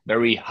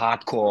very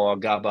hardcore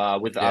gabba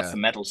without the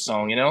metal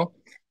song, you know.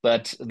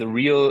 But the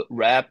real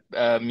rap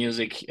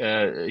music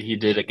he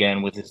did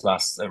again with his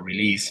last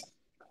release,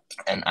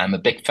 and I'm a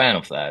big fan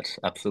of that.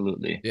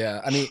 Absolutely. Yeah,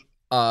 I mean,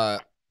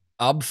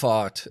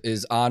 Abfahrt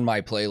is on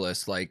my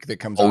playlist, like that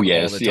comes out all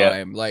the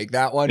time. Like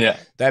that one,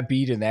 that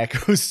beat and that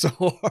goes so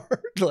hard.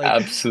 Like,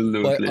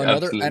 absolutely.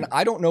 And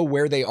I don't know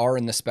where they are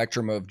in the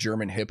spectrum of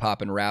German hip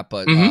hop and rap,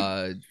 but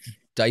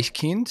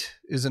Deichkind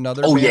is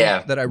another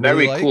band that I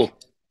really like. Cool.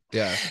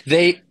 Yeah.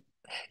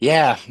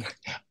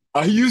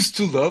 I used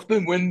to love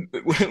them when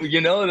you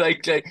know,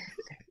 like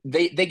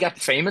they got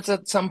famous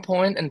at some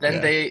point, and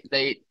then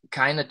they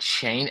kind of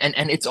changed,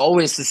 and it's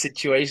always the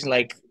situation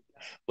like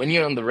when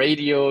you're on the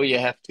radio, you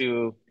have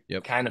to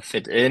kind of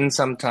fit in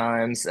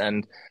sometimes,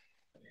 and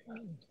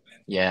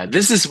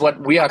this is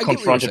what we are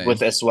confronted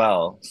with as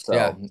well.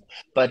 So,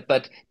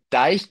 but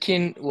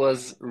Deichkind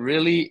was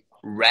really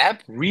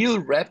real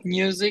rap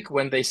music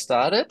when they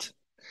started,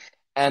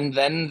 and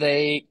then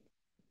they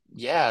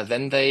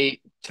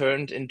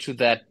turned into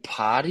that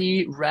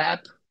party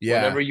rap Yeah.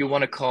 whatever you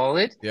want to call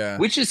it, Yeah.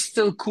 which is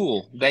still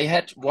cool. They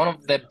had one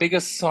of their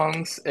biggest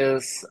songs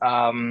is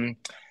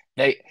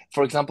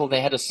for example,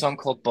 they had a song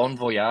called Bon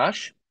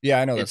Voyage. Yeah,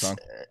 I know that It's song.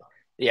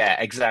 Yeah,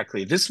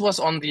 exactly. This was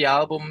on the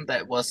album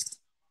that was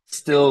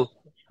still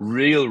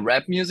real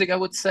rap music, I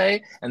would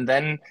say. And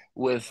then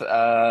with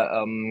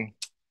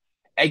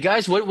hey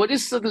guys, what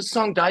is the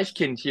song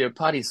Deichkind here,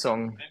 party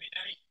song?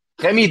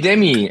 Remi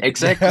Demi,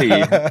 exactly.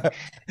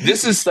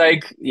 This is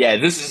like, yeah,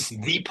 this is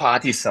the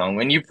party song.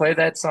 When you play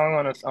that song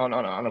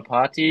on a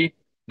party,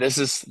 this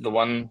is the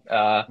one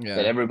that Yeah.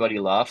 everybody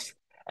loves.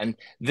 And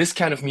this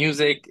kind of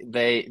music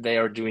they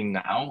are doing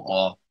now,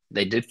 or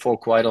they did for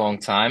quite a long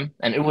time,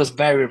 and it was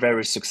very,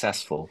 very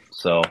successful.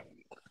 So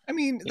I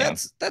mean, yeah.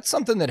 that's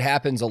something that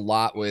happens a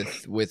lot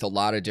with a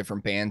lot of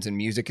different bands and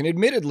music. And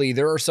admittedly,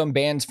 there are some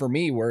bands for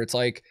me where it's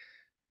like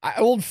I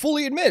will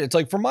fully admit it's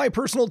like for my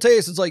personal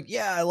taste, it's like,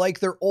 yeah, I like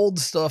their old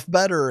stuff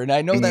better. And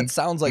I know Hmm. that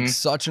sounds like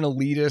such an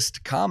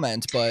elitist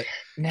comment, but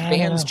No, no,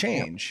 bands no.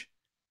 Yeah. change.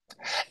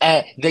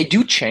 They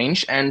do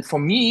change, and for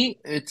me,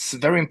 it's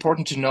very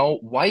important to know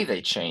why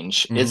they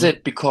change. Is Hmm.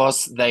 it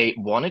because they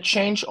want to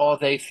change, or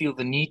they feel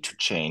the need to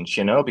change,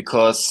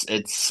 because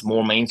it's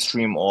more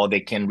mainstream, or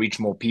they can reach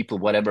more people,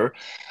 whatever.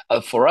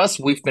 For us,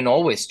 we've been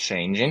always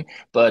changing,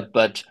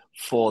 but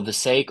for the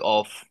sake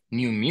of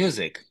new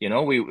music,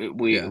 Yeah.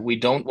 we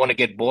don't want to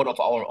get bored of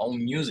our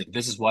own music.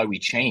 This is why we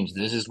change.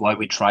 This is why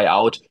we try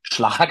out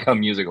Schlager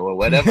music or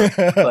whatever.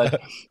 But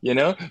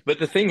but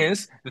the thing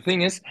is,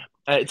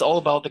 it's all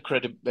about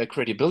the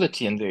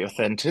credibility and the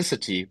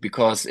authenticity.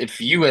 Because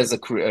if you, as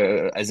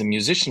a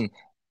musician,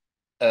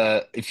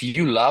 if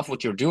you love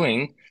what you're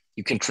doing,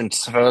 you can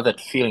transfer that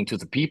feeling to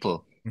the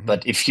people. Hmm.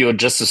 But if you're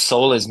just a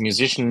soulless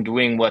musician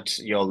doing what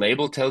your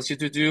label tells you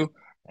to do,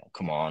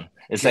 come on.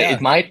 It's like Yeah.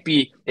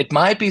 it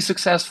might be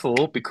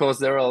successful because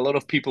there are a lot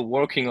of people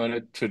working on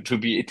it to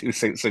be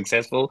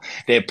successful.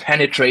 They're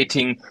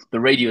penetrating the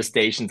radio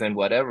stations and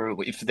whatever.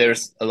 If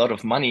there's a lot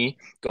of money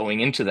going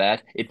into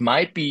that, it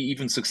might be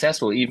even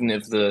successful, even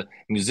if the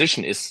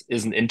musician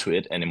isn't into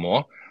it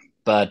anymore.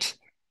 But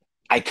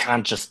I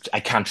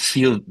can't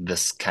feel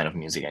this kind of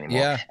music anymore.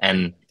 Yeah.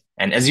 And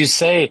as you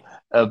say,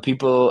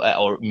 people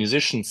or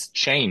musicians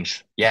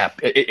change. Yeah,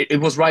 it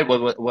was right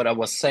what I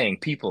was saying.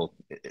 People,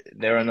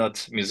 they are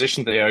not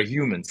musicians; they are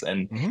humans,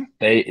 and Hmm.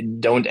 they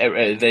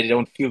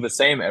don't feel the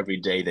same every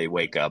day they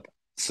wake up.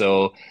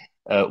 So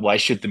why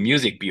should the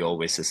music be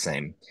always the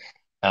same?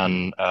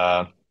 And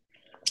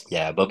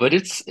yeah, but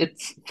it's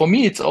for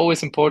me it's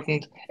always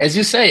important. As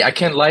you say, I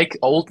can like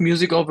old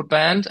music of a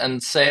band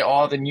and say,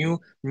 oh, the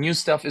new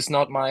stuff is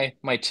not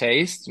my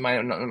taste,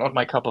 not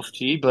my cup of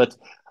tea. But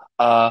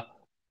uh,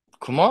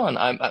 come on,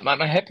 I'm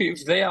happy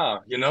if they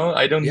are.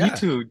 I don't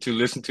need Yeah. to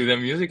listen to their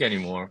music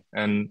anymore,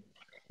 and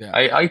Yeah.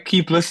 I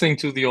keep listening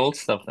to the old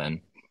stuff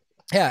then.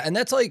 Yeah. And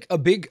that's like a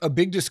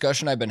big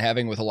discussion I've been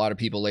having with a lot of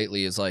people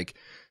lately is like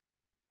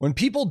when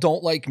people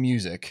don't like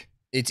music,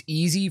 it's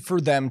easy for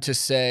them to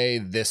say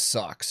this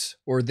sucks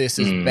or this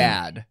is Mm,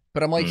 bad.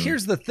 But I'm like, mm,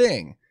 here's the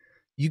thing.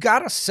 You got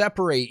to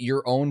separate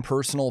your own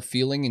personal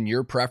feeling and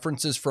your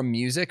preferences from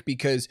music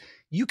because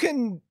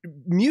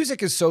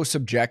music is so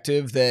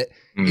subjective that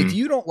if mm.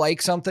 you don't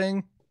like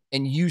something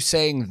and you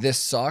saying this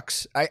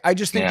sucks, I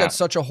just think Yeah, that's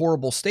such a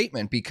horrible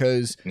statement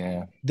because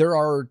yeah, there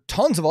are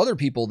tons of other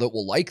people that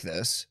will like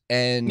this.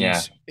 And,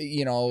 yeah,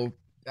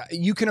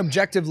 you can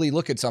objectively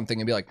look at something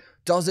and be like,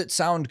 does it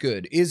sound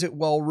good? Is it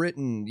well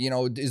written?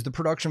 Is the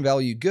production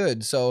value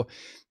good? So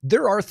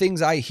there are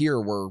things I hear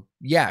where,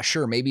 yeah,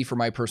 sure, maybe for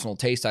my personal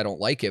taste, I don't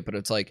like it, but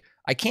it's like,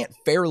 I can't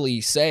fairly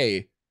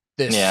say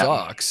this yeah.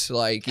 sucks.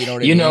 Like, you know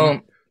what I You mean?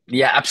 know,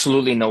 yeah,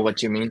 absolutely know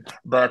what you mean.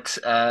 But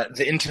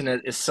the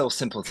internet is so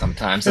simple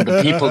sometimes, and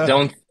the people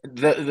don't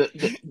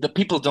the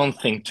people don't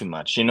think too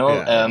much, Yeah.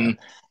 Yeah.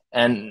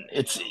 and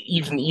it's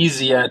even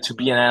easier to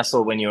be an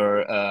asshole when you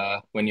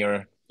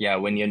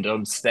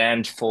don't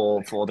stand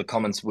for the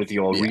comments with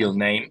your Yeah. real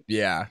name,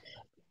 Yeah.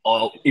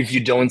 or if you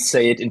don't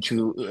say it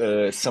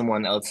into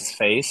someone else's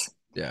face.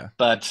 Yeah.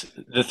 But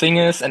the thing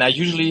is, and I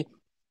usually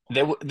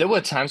there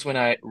were times when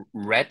I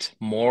read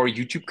more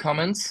YouTube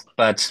comments,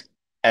 but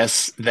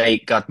as they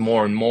got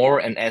more and more,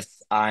 and as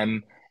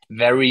I'm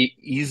very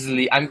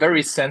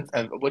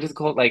what is it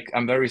called? Like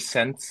I'm very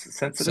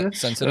sensitive.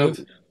 Sensitive.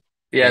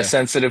 Yeah, Yeah.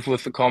 sensitive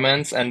with the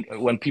comments, and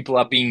when people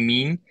are being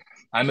mean,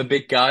 I'm a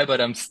big guy, but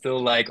I'm still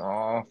like,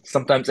 oh,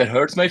 sometimes it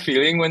hurts my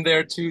feeling when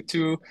they're too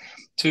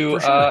For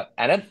sure.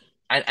 and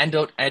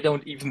I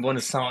don't even want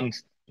to sound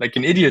like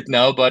an idiot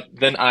now, but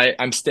then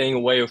I'm staying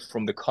away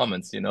from the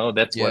comments,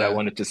 that's what I Yeah.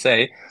 wanted to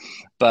say.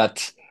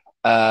 But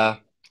uh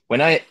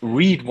when I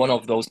read one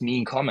of those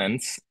mean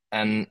comments,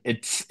 and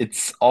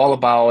it's all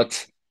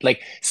about,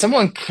 like,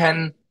 someone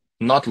can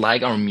not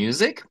like our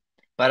music,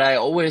 but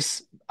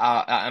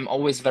I'm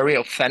always very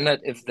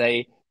offended if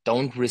they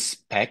don't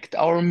respect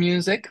our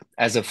music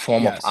as a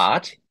form of Yes.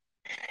 art.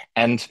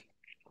 And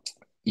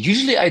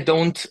usually I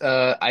don't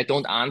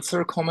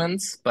answer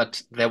comments,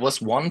 but there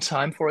was one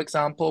time, for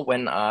example,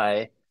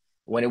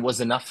 when it was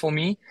enough for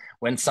me,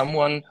 when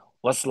someone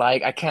was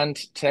like, I can't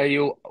tell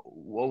you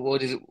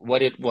what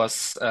it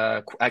was.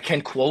 I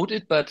can't quote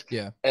it, but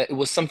Yeah. it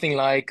was something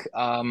like,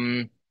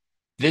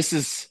 this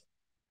is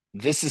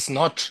this is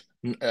not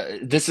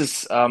this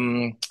is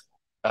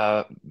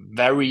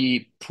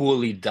very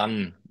poorly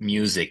done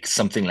music,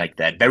 something like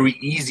that. Very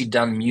easy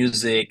done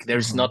music.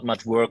 There's Hmm. not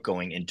much work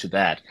going into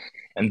that.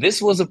 And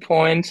this was a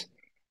point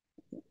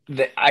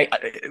that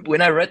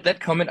when I read that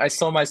comment, I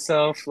saw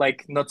myself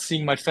like not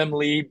seeing my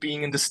family,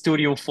 being in the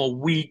studio for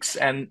weeks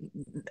and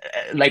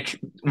like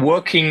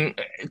working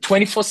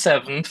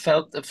 24/7,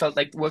 felt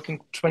like working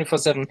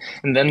 24/7.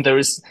 And then there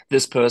is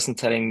this person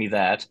telling me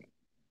that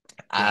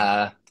Yeah.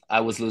 uh,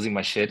 I was losing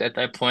my shit at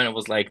that point. I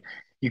was like,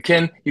 you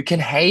can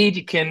hate,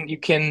 you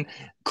can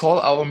call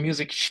our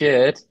music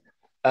shit,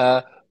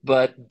 uh,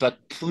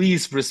 but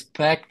please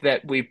respect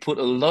that we put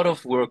a lot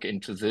of work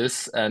into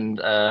this. And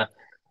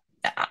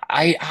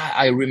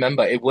I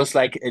remember it was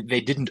like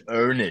they didn't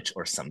earn it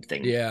or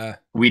something. Yeah.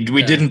 We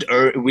Yeah. didn't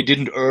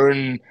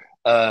earn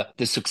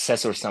the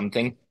success or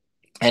something.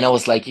 And I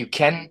was like, you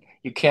can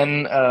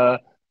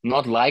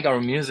not like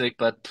our music,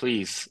 but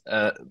please,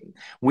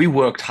 we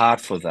worked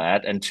hard for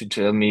that, and to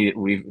tell me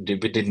we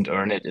didn't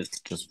earn it is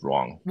just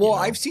wrong, Well,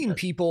 I've seen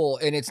people,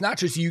 and it's not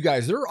just you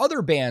guys. There are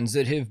other bands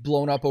that have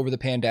blown up over the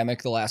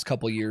pandemic the last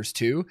couple of years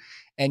too.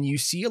 And you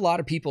see a lot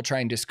of people try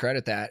and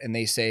discredit that, and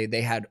they say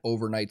they had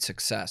overnight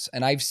success.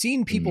 And I've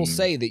seen people Mm,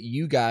 say that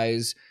you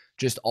guys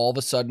just all of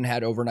a sudden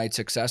had overnight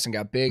success and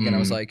got big. And I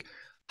was mm, like,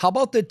 how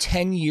about the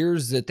 10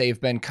 years that they've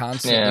been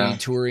constantly yeah,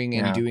 touring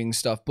and yeah, doing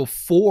stuff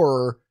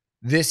before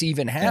this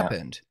even yeah,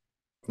 happened?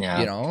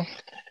 You yeah. know?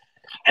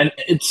 And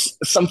it's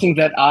something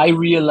that I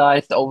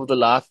realized over the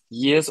last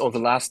years or the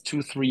last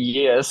 2, 3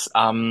 years.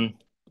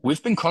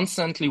 We've been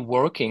constantly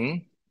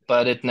working,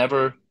 but it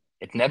never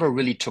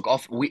really took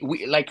off.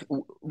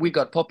 We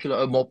got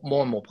popular, more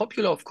and more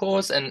popular, of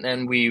course,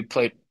 and we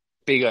played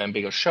bigger and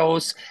bigger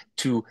shows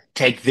to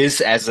take this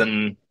as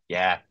an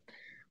yeah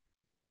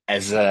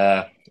as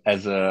a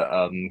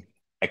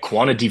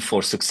quantity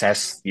for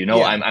success.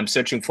 Yeah. I'm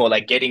searching for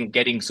like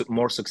getting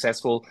more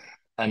successful.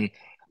 And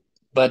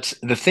but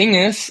the thing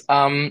is,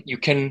 you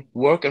can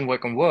work and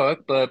work and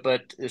work,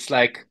 but it's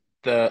like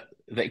the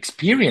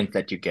experience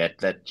that you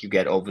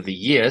get over the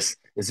years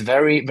is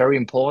very, very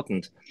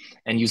important.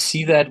 And you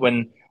see that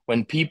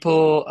when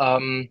people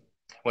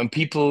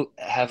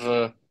have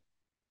a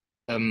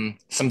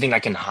something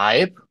like an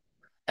hype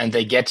and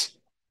they get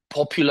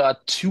popular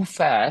too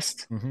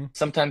fast, Hmm.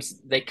 sometimes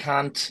they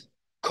can't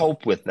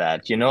cope with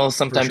that, you know?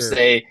 For Sometimes sure.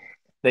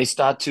 they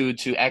start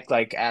to act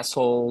like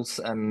assholes.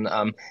 And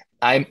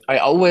I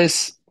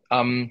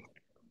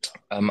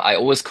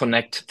always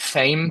connect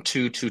fame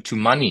to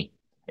money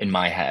in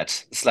my head.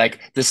 It's like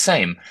the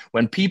same.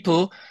 When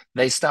people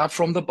they start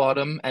from the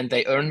bottom and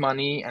they earn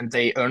money and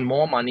they earn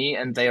more money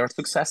and they are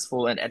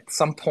successful, and at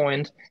some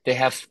point they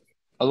have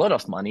a lot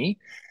of money.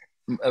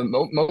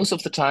 Most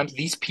of the time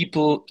these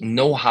people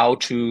know how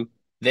to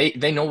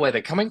they know where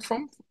they're coming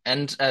from,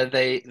 and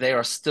they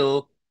are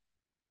still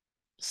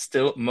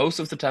most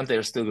of the time they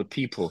are still good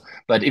people.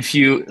 But if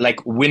you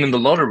like win in the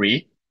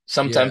lottery,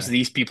 sometimes Yeah.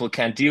 these people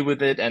can't deal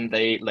with it and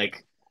they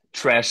like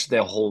trash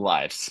their whole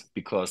lives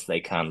because they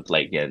can't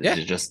like Yeah.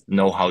 they just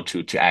know how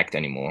to act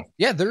anymore.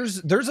 Yeah, there's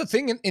a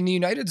thing in the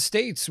United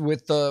States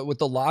with the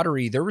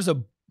lottery. There was a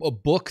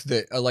book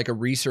that like a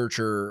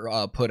researcher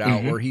put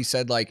out Hmm. where he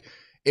said like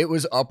it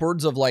was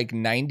upwards of like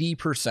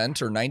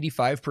 90% or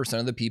 95%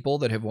 of the people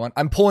that have won.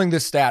 I'm pulling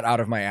this stat out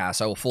of my ass.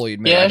 I will fully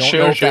admit. I Yeah, don't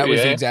know sure, if that sure,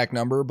 was the yeah. exact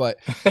number, but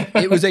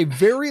it was a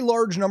very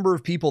large number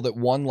of people that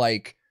won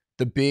like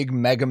the big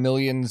Mega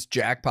Millions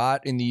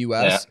jackpot in the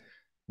Yeah, US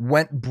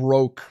went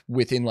broke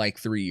within like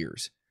 3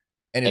 years.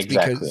 And it's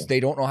because exactly, they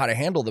don't know how to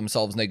handle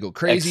themselves and they go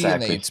crazy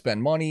and they exactly,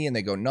 spend money and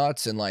they go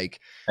nuts. And like,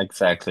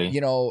 exactly.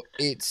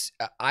 it's,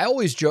 I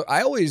always joke,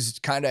 I always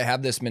kind of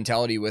have this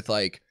mentality with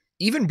like,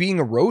 even being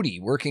a roadie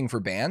working for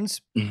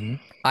bands, Hmm.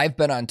 I've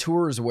been on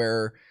tours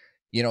where,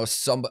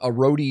 a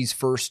roadie's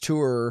first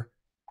tour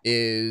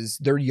is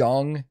they're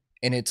young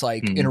and it's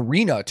like an Hmm.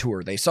 arena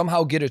tour. They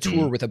somehow get a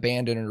tour Hmm. with a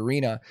band in an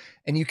arena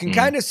and you can Hmm.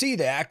 kind of see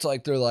they act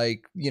like they're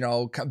like,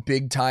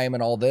 big time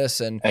and all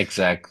this. And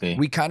Exactly.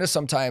 we kind of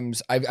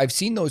sometimes I've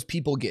seen those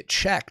people get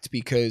checked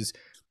because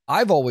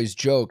I've always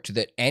joked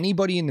that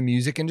anybody in the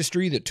music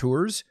industry that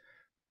tours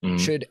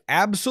Hmm. should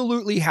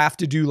absolutely have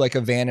to do like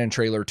a van and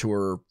trailer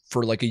tour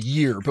for like a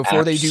year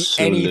before they do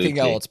anything Absolutely,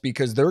 else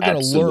because they're going to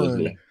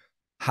learn absolutely.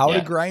 how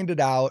to Yeah. grind it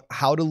out,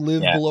 how to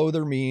live Yeah. below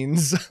their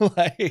means.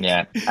 Like,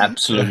 Yeah,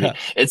 absolutely. yeah,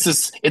 It's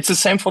the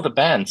same for the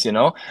bands, you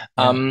know.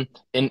 yeah,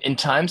 In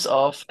times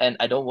of, and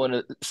I don't want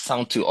to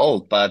sound too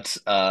old, but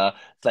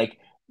like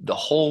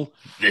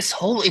this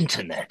whole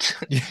internet,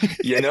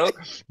 you know,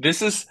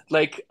 this is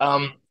like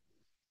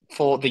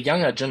for the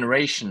younger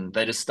generation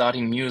that is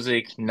starting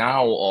music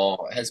now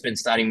or has been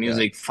starting yeah.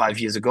 music 5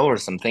 years ago or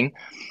something.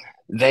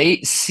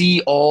 They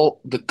see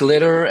all the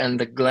glitter and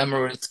the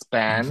glamorous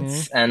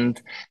Hmm. bands,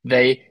 and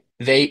they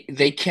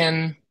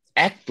can.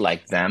 act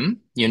like them,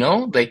 you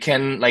know, they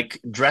can like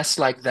dress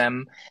like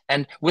them,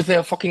 and with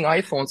their fucking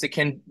iPhones they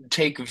can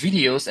take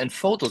videos and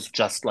photos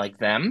just like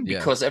them Yeah.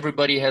 because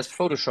everybody has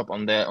Photoshop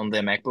on their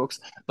MacBooks.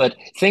 But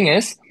thing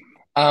is,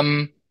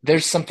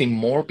 there's something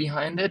more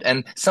behind it,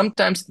 and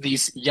sometimes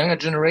these younger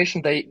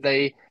generation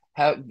they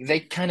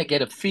kind of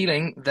get a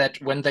feeling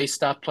that when they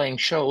start playing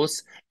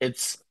shows,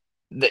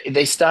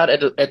 they start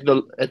at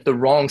the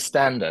wrong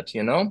standard,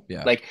 you know?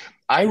 Yeah. Like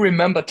I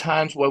remember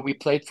times where we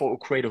played for a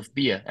crate of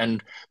beer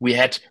and we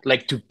had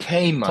like to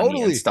pay money and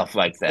Totally. stuff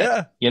like that,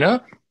 Yeah. you know?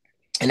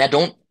 And I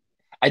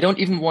don't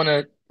even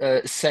want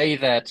to say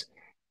that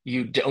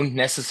you don't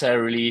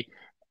necessarily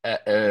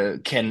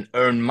can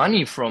earn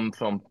money from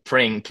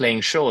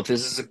playing shows.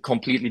 This is a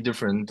completely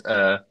different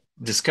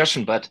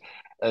discussion. But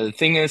the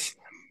thing is,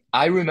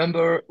 I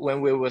remember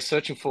when we were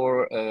searching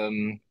for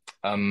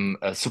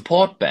a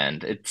support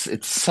band.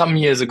 It's some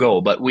years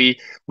ago, but we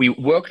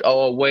worked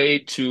our way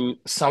to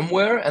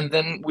somewhere, and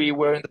then we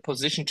were in the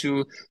position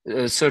to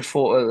search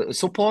for a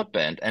support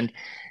band. And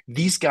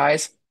these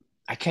guys,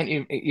 I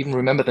can't even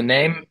remember the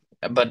name,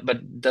 but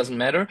it doesn't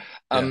matter.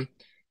 Yeah.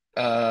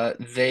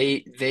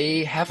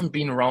 They haven't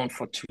been around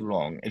for too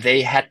long.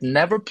 They had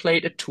never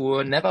played a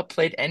tour, never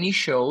played any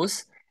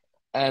shows,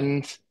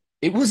 and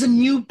it was a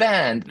new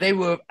band. They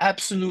were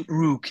absolute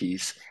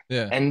rookies.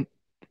 Yeah. And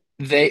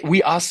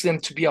we asked them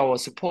to be our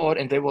support,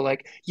 and they were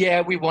like,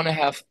 yeah, we want to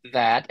have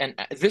that, and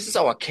this is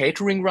our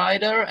catering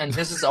rider, and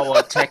this is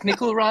our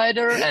technical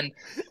rider,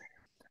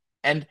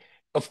 and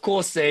of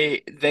course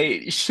they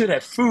should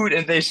have food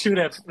and they should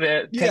have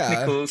their Yeah.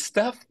 technical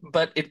stuff,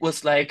 but it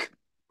was like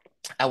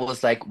I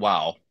was like,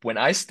 wow. When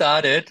I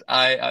started,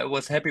 I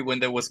was happy when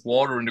there was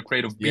water in the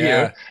crate of beer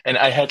Yeah. and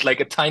I had like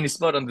a tiny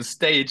spot on the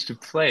stage to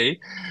play.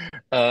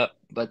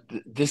 But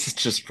this is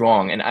just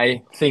wrong. And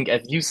I think,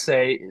 as you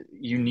say,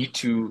 you need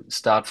to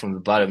start from the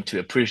bottom to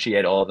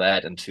appreciate all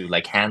that and to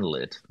like handle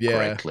it Yeah.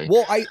 correctly.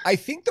 Well, I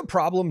think the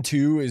problem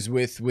too is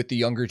with the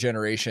younger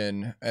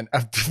generation, and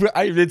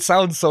it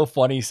sounds so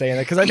funny saying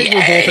that because I think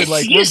we're both in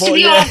like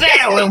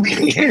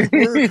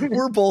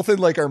we're both in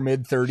like our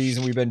mid-30s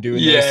and we've been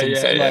doing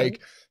this and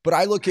like. But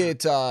I look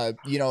at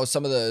you know,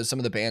 some of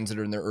the bands that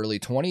are in their early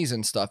 20s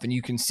and stuff, and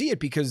you can see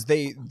it because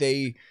they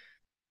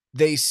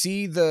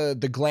see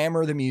the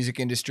glamour of the music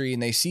industry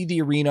and they see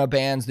the arena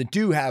bands that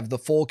do have the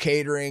full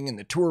catering and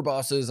the tour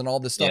buses and all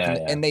this stuff.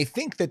 And they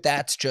think that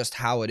that's just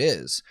how it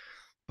is.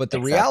 But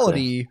the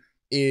reality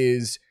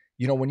is,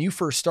 you know, when you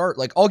first start,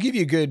 like I'll give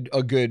you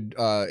a good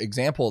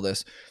example of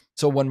this.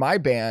 So when my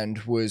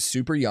band was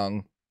super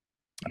young,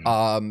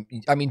 I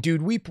mean,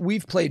 dude,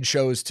 we've played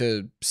shows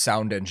to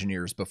sound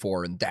engineers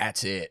before and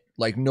that's it.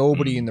 Like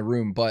nobody in the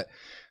room, but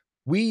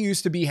we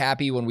used to be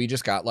happy when we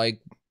just got like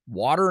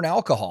water and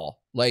alcohol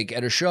like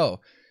at a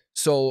show.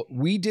 So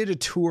we did a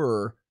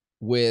tour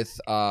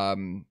with a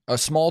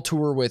small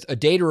tour with A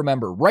Day to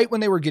Remember right when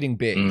they were getting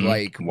big.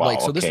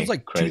 So this was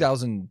like crazy.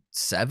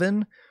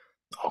 2007.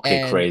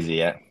 Okay, crazy,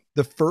 yeah.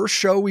 The first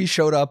show we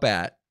showed up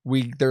at,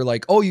 they're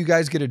like, oh, you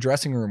guys get a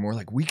dressing room. We're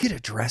like, we get a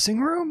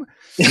dressing room?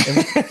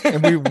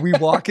 and we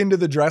walk into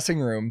the dressing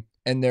room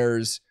and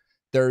there's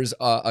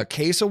a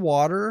case of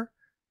water,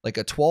 like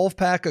a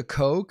 12-pack of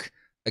Coke,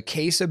 a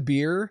case of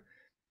beer,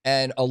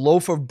 and a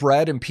loaf of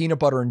bread and peanut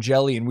butter and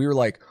jelly. And we were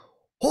like,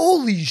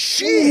 holy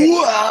shit.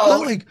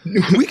 Wow. Like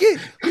we get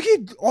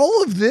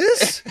all of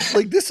this.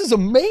 Like, this is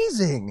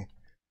amazing.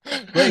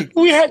 Like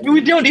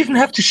we don't even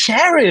have to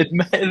share it,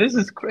 man. This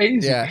is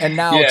crazy. Yeah. And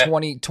now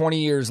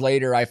 20 years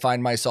later, I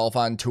find myself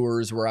on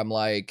tours where I'm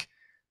like,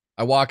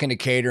 I walk into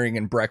catering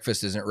and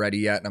breakfast isn't ready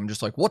yet. And I'm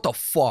just like, what the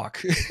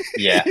fuck?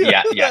 Yeah.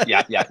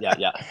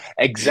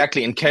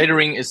 Exactly. And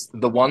catering is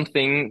the one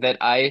thing that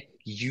I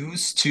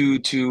use to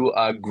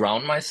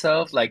ground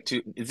myself.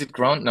 Is it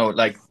ground? No,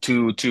 like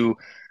to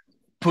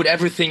put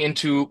everything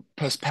into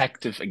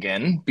perspective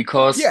again.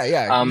 Because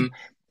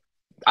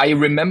I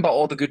remember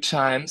all the good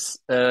times.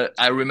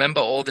 I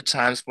remember all the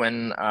times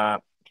when I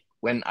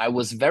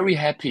was very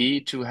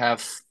happy to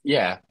have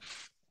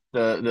the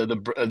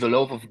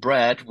loaf of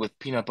bread with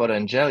peanut butter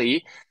and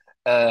jelly,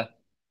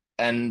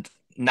 and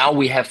now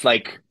we have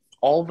like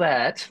all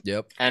that.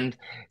 Yep. And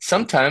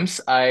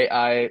sometimes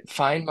I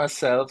find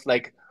myself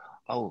like,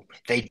 oh,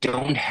 they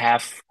don't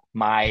have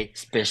my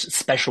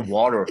special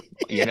water,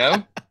 you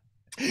know?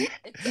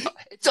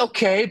 It's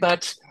okay,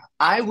 but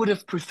I would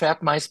have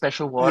preferred my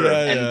special water.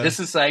 This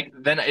is like,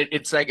 then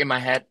it's like in my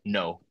head,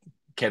 no,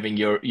 Kevin,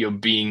 you're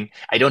being,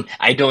 I'm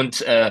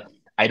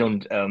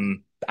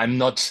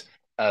not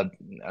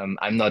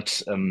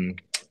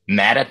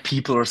mad at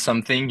people or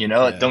something, you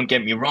know, don't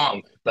get me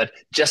wrong, but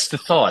just the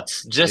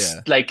thoughts,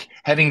 like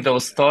having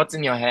those thoughts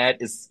in your head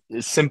is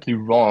simply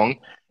wrong.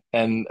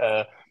 And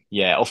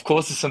of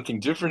course it's something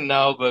different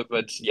now,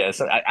 but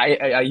yes,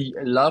 I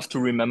love to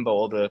remember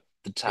all the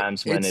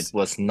times when it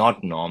was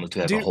not normal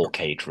to have a whole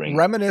catering.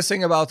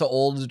 Reminiscing about the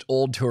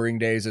old touring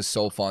days is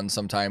so fun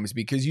sometimes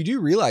because you do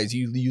realize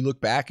you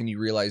look back and you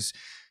realize,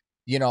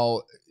 you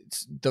know,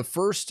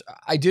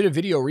 I did a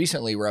video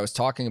recently where I was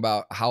talking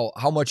about how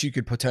much you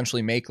could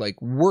potentially make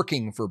like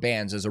working for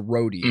bands as a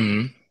roadie.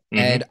 Mm-hmm.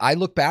 And I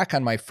look back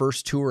on my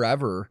first tour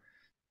ever,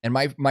 and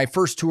my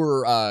first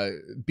tour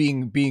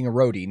being a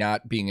roadie,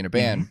 not being in a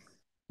band.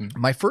 Mm-hmm.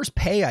 My first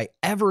pay I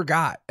ever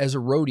got as a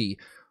roadie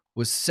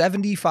was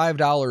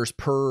 $75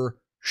 per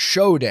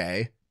show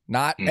day,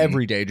 not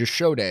every day, just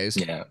show days.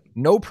 Yeah.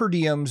 No per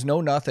diems,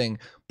 no nothing.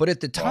 But at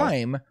the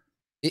time,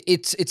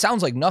 it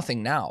sounds like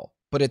nothing now.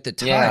 But at the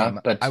time,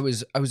 I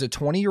was a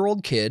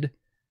 20-year-old kid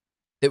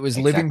that was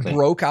living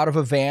broke out of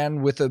a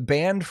van with a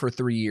band for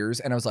 3 years,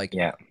 and I was like,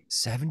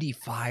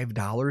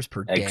 $75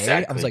 per day.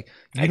 Exactly. I was like,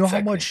 you know how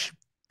much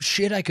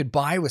shit I could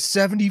buy with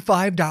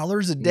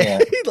 $75 a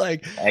day?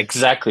 Like,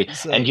 exactly.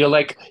 So, and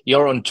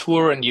you're on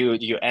tour, and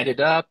you add it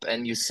up,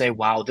 and you say,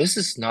 wow, this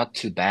is not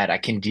too bad. I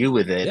can deal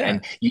with it.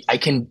 And I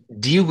can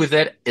deal with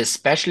it,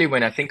 especially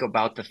when I think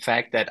about the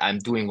fact that I'm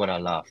doing what I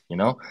love, you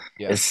know?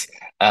 This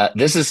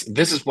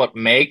is what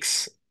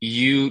makes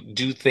you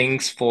do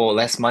things for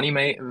less money,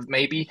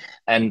 maybe.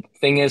 And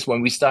thing is,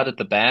 when we started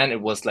the band,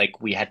 it was like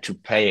we had to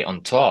pay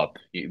on top.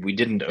 We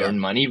didn't earn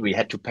money. We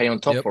had to pay on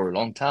top for a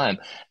long time.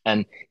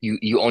 And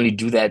you only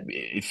do that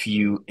if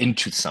you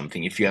into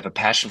something, if you have a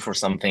passion for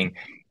something.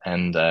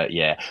 And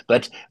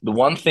but the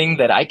one thing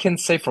that I can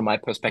say from my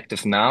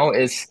perspective now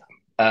is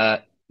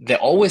there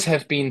always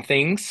have been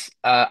things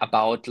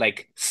about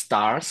like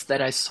stars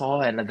that I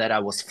saw and that I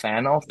was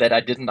fan of that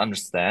I didn't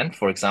understand.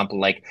 For example,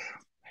 like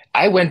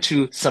I went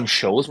to some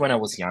shows when I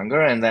was younger,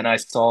 and then I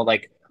saw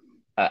like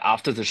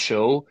after the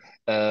show,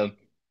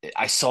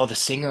 I saw the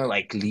singer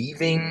like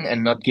leaving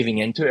and not giving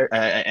into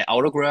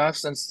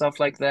autographs and stuff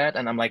like that,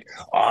 and I'm like,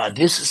 oh,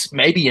 this is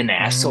maybe an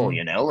asshole,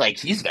 you know, like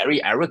he's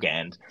very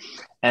arrogant,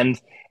 and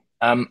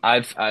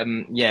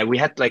we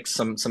had like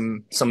some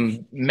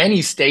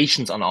many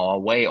stations on our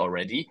way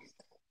already,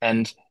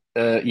 and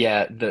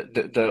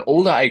the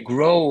older I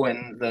grow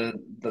and the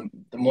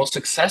more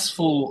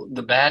successful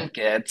the band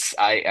gets,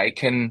 I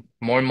can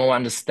more and more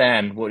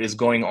understand what is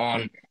going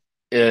on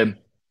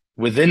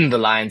within the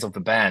lines of the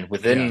band,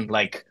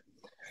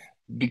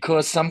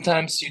 because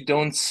sometimes you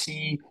don't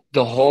see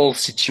the whole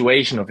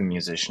situation of a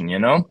musician, you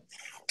know?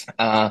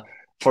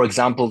 For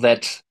example,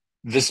 that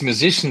this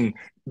musician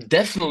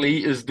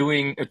definitely is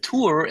doing a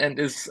tour and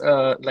is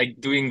like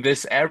doing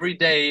this every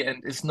day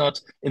and is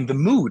not in the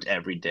mood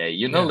every day,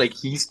 you know, like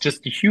he's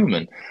just a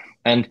human.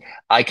 And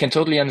I can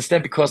totally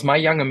understand, because my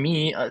younger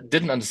me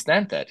didn't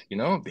understand that, you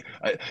know,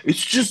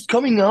 it's just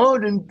coming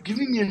out and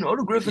giving me an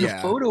autograph and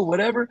a photo,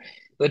 whatever.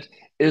 But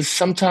is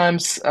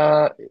sometimes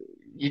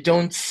you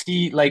don't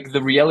see like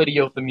the reality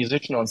of the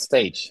musician on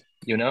stage,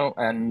 you know,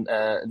 and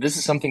this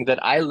is something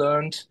that I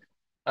learned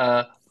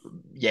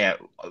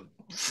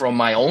from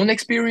my own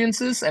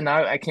experiences. And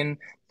now I can,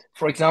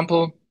 for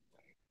example,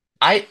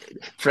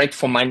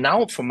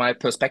 from my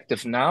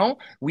perspective now,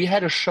 we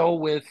had a show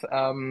with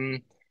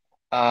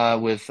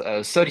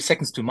 30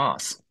 Seconds to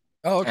Mars.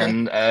 Oh, okay.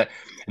 And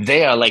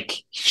they are like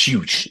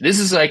huge. This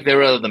is like,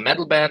 there are the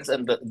metal bands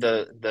and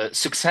the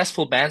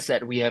successful bands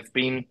that we have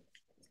been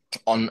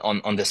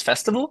on this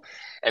festival.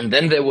 And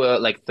then there were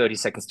like 30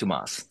 Seconds to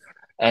Mars.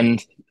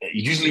 And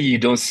usually you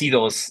don't see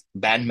those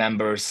band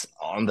members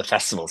on the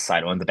festival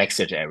side or in the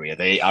backstage area.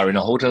 They are in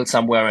a hotel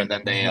somewhere, and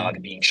then they are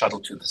being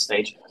shuttled to the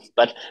stage.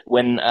 But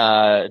when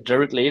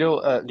Jared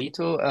Leto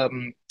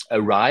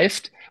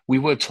arrived, we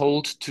were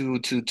told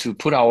to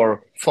put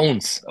our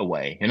phones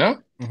away, you know?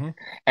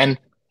 And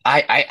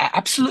I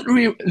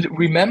absolutely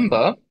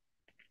remember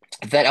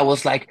that I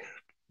was like,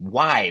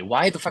 why?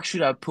 Why the fuck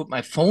should I put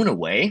my phone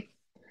away?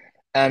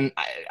 And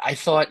I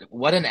thought,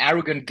 what an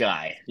arrogant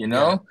guy, you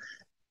know? Yeah.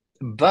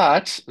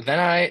 But then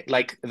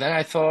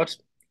I thought,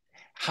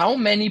 how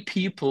many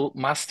people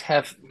must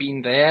have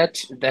been there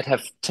that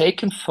have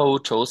taken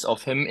photos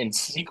of him in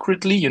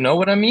secretly? You know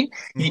what I mean?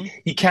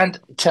 He can't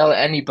tell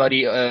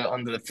anybody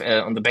on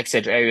the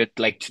backstage area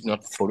like to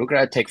not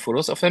take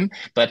photos of him.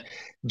 But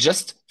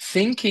just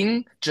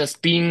thinking,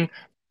 just being,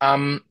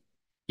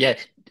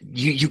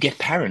 you get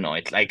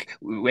paranoid. Like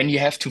when you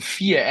have to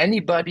fear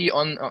anybody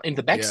in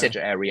the backstage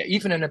area,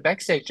 even in a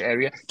backstage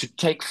area, to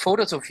take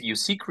photos of you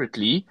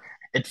secretly.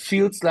 It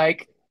feels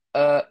like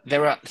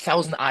there are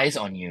 1,000 eyes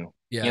on you,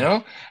 you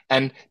know?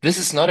 And this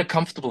is not a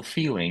comfortable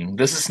feeling.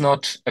 This is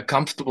not a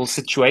comfortable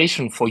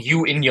situation for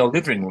you in your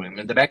living room,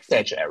 in the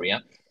backstage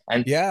area.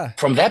 And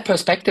from that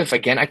perspective,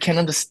 again, I can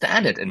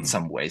understand it in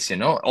some ways, you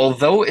know?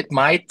 Although it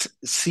might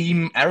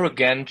seem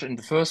arrogant in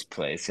the first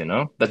place, you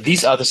know? But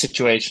these are the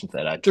situations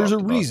that I talked about.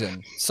 There's a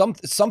reason.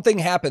 Something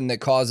happened that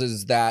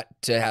causes that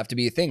to have to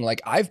be a thing. Like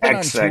I've been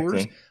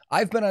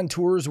on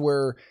tours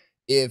where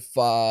if...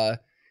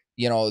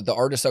 you know, the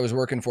artist I was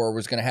working for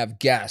was going to have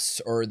guests,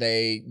 or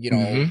they, you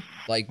know,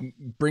 like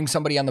bring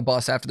somebody on the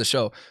bus after the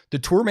show. The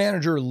tour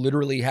manager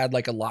literally had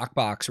like a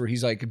lockbox where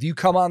he's like, if you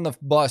come on the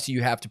bus,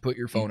 you have to put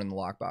your phone in the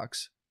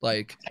lockbox.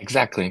 Like,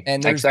 Exactly.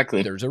 and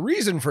there's a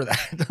reason for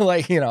that.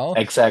 Like, you know,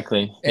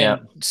 exactly. Yeah.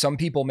 Some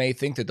people may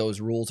think that those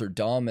rules are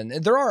dumb. And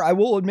I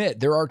will admit,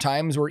 there are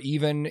times where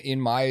even in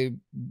my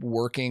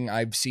working,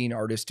 I've seen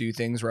artists do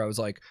things where I was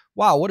like,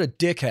 wow, what a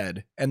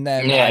dickhead. And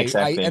then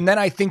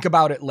I think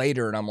about it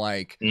later and I'm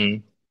like,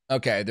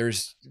 okay,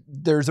 there's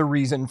a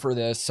reason for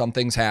this.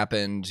 Something's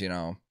happened, you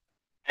know.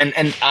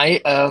 And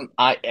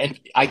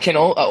I can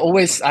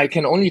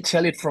only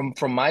tell it from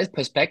my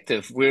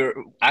perspective, where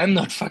I'm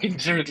not fucking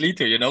Jared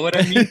Leto, you know what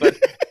I mean? But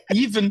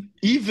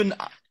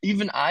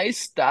even I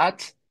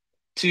start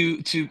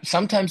to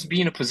sometimes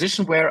be in a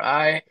position where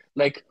I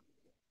like,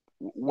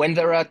 when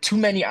there are too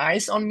many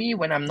eyes on me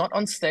when I'm not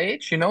on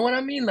stage, you know what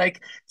I mean?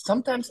 Like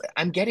sometimes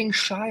I'm getting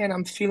shy and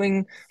I'm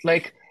feeling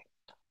like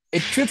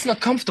it feels not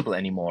comfortable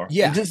anymore.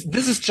 Yeah. And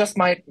this is just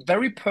my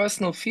very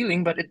personal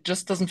feeling, but it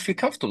just doesn't feel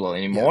comfortable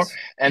anymore. Yes.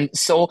 And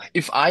so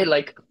if I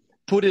like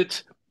put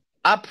it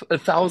up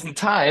 1,000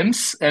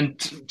 times and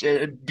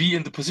be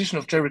in the position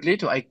of Jared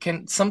Leto, I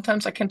can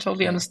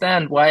totally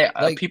understand why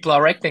people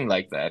are acting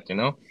like that, you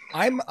know?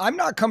 I'm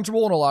not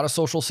comfortable in a lot of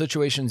social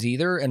situations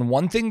either. And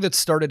one thing that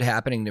started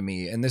happening to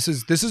me, and this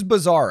is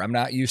bizarre, I'm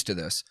not used to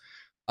this.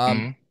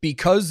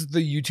 Because the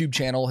YouTube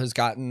channel has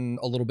gotten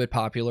a little bit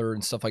popular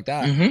and stuff like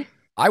that.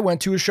 I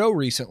went to a show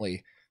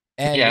recently,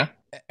 and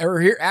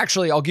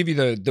actually, I'll give you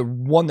the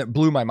one that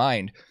blew my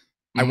mind.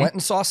 I went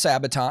and saw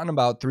Sabaton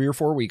about 3 or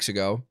 4 weeks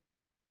ago.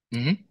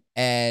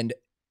 And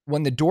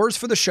when the doors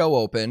for the show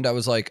opened, I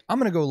was like, I'm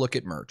going to go look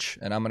at merch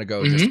and I'm going to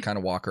go just kind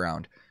of walk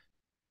around.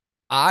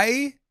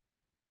 I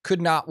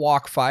could not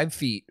walk 5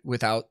 feet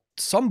without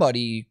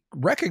somebody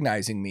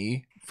recognizing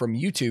me from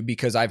YouTube,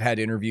 because I've had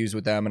interviews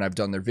with them and I've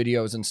done their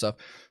videos and stuff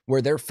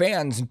where their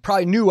fans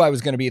probably knew I was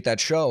going to be at that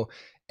show.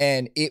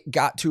 And it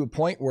got to a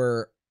point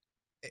where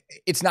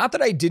it's not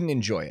that I didn't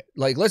enjoy it.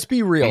 Like, let's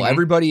be real.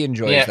 Everybody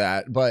enjoys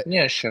that, but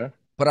sure.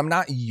 But I'm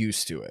not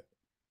used to it.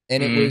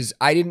 And it was,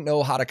 I didn't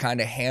know how to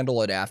kind of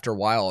handle it after a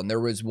while. And there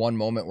was one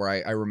moment where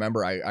I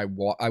remember I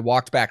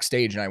walked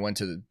backstage and I went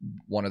to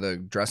one of the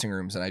dressing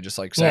rooms and I just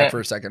like sat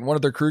for a second. One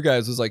of their crew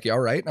guys was like, "You all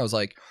right?" And I was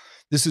like,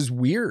 "This is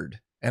weird."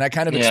 And I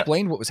kind of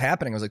explained what was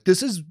happening. I was like,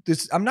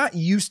 this, I'm not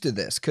used to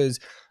this, because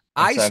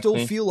I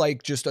still feel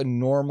like just a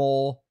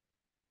normal,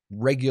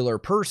 regular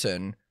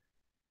person.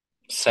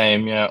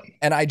 Same, yeah.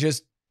 And I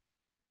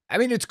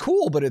mean, it's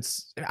cool, but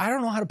I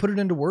don't know how to put it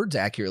into words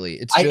accurately.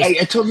 It's just,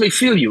 I totally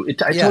feel you.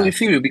 I totally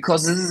feel you,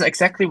 because this is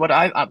exactly what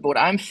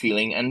I'm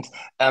feeling. And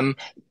I'm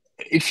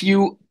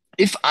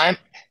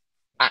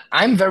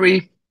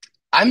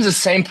the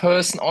same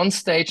person on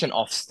stage and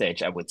off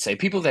stage, I would say.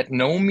 People that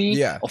know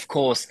me, of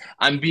course,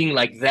 I'm being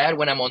like that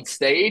when I'm on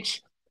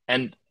stage,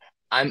 and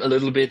I'm a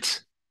little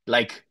bit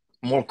like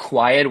more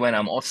quiet when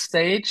I'm off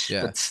stage,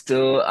 but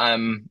still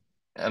I'm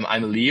a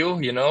Leo,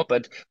 you know.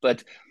 But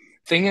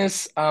thing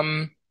is,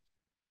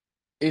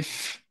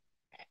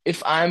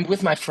 if I'm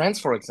with my friends,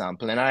 for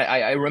example, and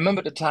I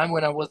remember the time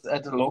when I was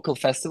at a local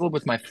festival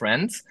with my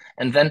friends,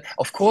 and then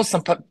of course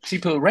some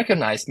people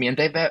recognized me and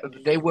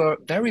they were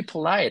very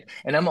polite,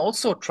 and I'm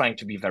also trying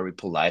to be very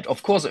polite.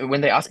 Of course,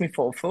 when they ask me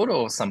for a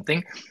photo or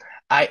something,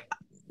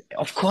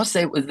 of course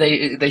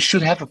they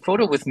should have a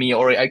photo with me,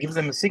 or I give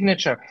them a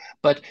signature.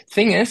 But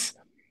thing is,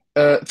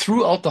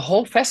 throughout the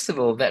whole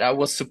festival that I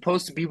was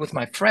supposed to be with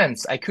my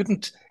friends, I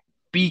couldn't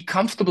be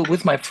comfortable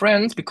with my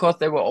friends because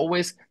there were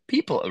always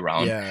people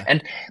around.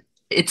 And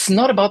it's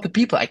not about the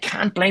people. I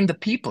can't blame the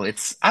people.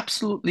 It's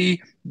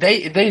absolutely,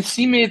 they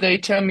see me, they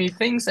tell me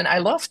things, and I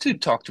love to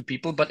talk to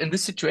people, but in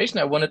this situation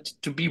I wanted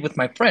to be with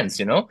my friends,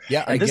 you know?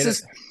 And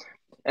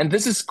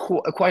this is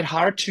quite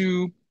hard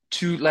to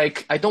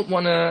like, I don't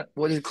want to,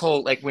 what is it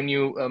called, like when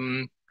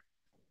you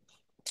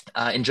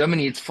in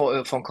Germany, it's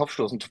vom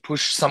Kopfstoßen, to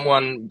push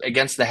someone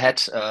against the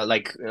head,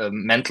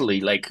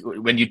 mentally. Like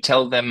when you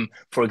tell them,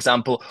 for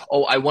example,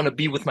 "Oh, I want to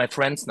be with my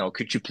friends now.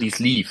 Could you please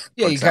leave?"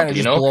 Yeah, you kind of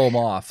just blow them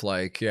off,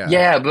 like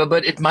Yeah,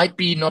 but it might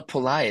be not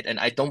polite, and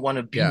I don't want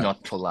to be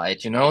not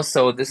polite, you know.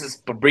 So this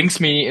is brings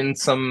me in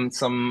some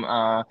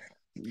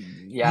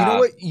You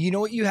know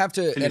what you have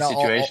to, and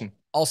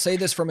I'll say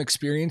this from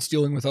experience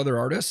dealing with other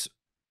artists.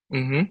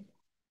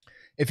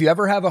 If you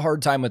ever have a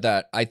hard time with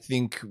that, I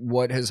think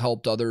what has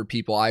helped other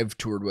people I've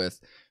toured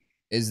with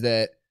is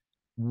that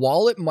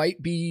while it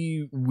might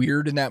be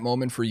weird in that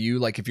moment for you,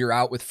 like if you're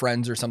out with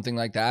friends or something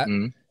like that,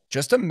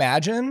 just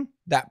imagine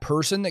that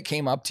person that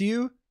came up to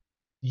you,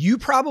 you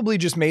probably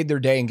just made their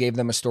day and gave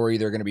them a story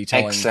they're going to be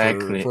telling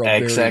for a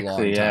very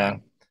long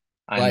time.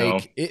 I know.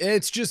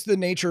 It's just the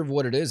nature of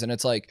what it is. And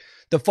it's like,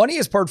 the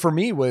funniest part for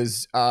me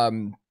was,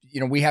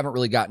 we haven't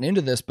really gotten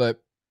into this,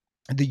 but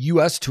the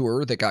US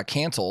tour that got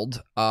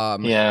canceled.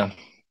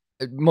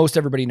 Most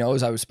everybody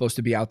knows I was supposed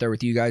to be out there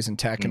with you guys in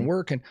tech and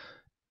work. And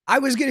I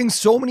was getting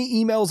so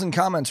many emails and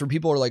comments where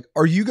people are like,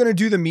 "Are you going to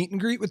do the meet and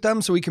greet with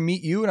them so we can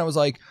meet you?" And I was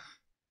like,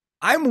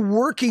 I'm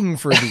working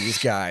for these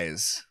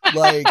guys.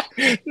 Like,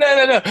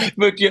 no.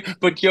 But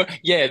you're,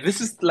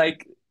 this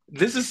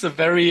is a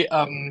very,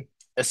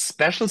 a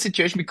special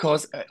situation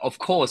because, of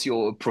course,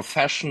 you're a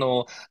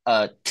professional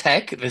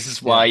tech. This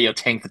is Yeah. why you're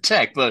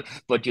TankTheTech,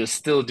 but you're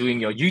still doing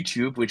your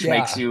YouTube, which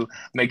makes Yeah.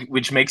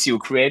 you a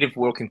creative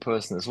working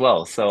person as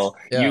well. So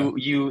Yeah.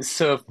 you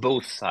serve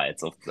both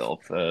sides of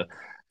the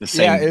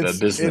Yeah, same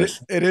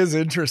business. it is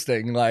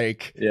interesting.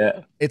 Like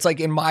Yeah. it's like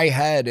in my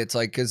head, it's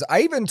like because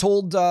I even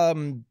told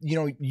you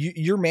know,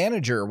 your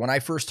manager when I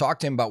first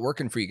talked to him about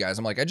working for you guys,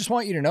 I'm like, I just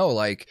want you to know,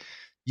 like,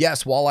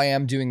 yes, while I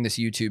am doing this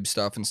YouTube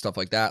stuff and stuff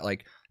like that,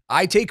 like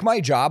I take my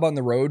job on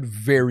the road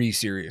very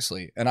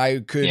seriously. And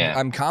Yeah.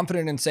 I'm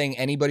confident in saying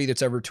anybody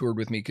that's ever toured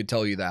with me could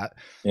tell you that.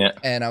 Yeah.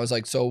 And I was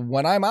like, so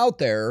when I'm out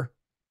there,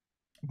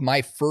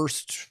 my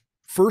first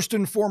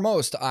and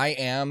foremost, I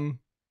am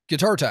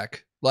guitar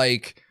tech.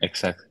 Like,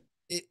 Exactly.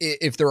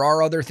 if there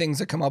are other things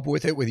that come up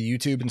with it with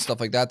YouTube and stuff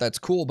like that, that's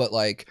cool. But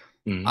like,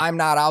 Mhm. I'm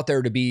not out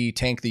there to be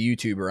Tank the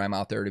YouTuber. I'm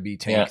out there to be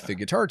Tank the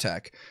guitar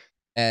tech.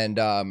 And,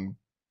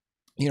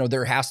 you know,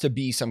 there has to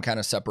be some kind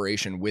of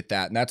separation with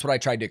that. And that's what I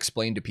tried to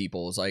explain to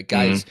people is like,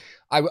 guys,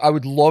 I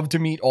would love to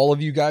meet all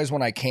of you guys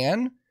when I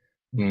can,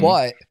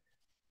 but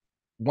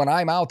when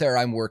I'm out there,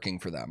 I'm working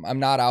for them. I'm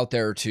not out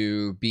there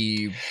to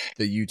be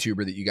the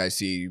YouTuber that you guys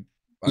see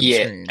on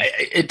screen.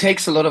 It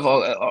takes a lot of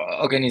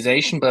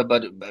organization,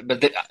 but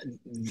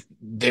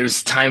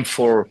there's time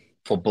for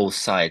both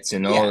sides, you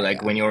know.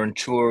 Like when you're on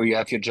tour, you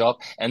have your job,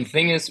 and the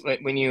thing is,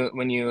 when you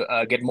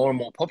get more and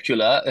more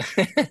popular,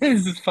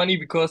 this is funny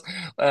because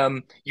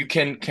you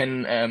can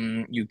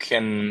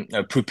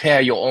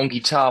prepare your own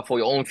guitar for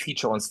your own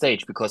feature on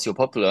stage because you're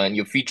popular and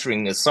you're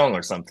featuring a song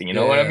or something. You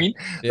know what I mean?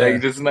 Like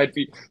this might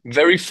be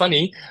very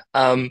funny.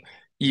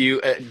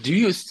 You do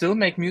you still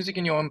make music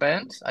in your own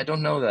band? I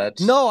don't know that.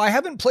 No, I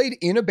haven't played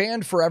in a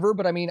band forever,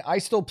 but I mean, I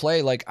still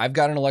play. Like, I've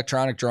got an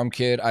electronic drum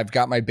kit. I've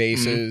got my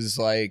basses.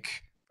 Like,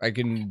 I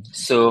can.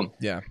 So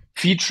yeah,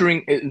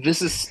 featuring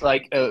this is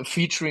like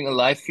featuring a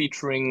live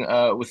featuring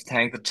with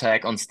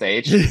TankTheTech on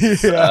stage.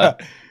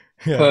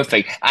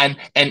 Perfect, and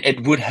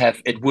it would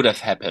have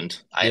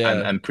happened.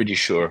 I'm pretty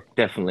sure,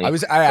 definitely.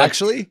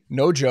 Actually,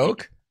 no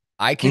joke.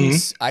 I can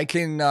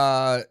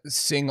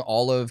sing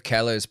all of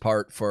Kelle's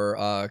part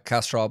for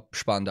Castro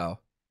Spandau.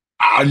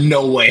 Oh,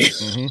 no way.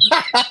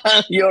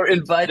 You're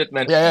invited,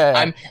 man.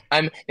 Yeah.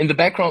 I'm in the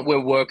background.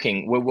 We're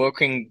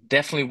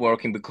definitely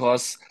working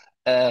because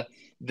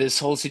this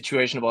whole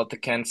situation about the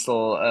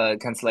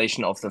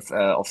cancellation of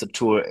the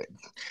tour.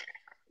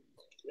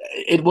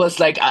 It was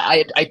like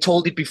I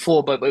told it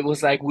before, but it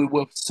was like we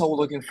were so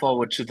looking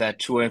forward to that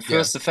tour. And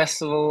first the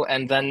festival,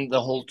 and then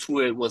the whole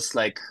tour. It was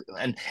like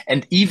and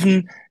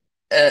even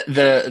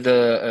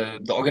the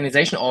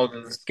organization or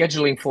the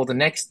scheduling for the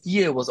next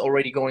year was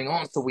already going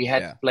on. So we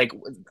had like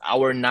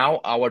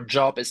our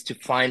job is to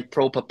find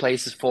proper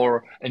places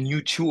for a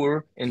new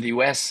tour in the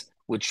US,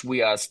 which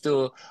we are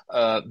still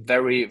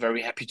very,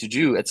 very happy to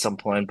do at some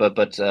point.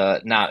 But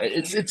now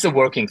it's a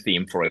working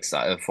theme for us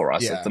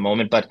at the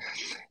moment. But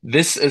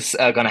this is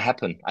gonna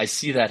happen. I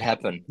see that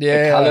happen.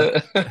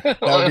 That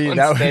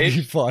would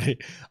be funny.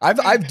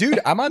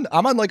 Dude, I'm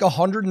on like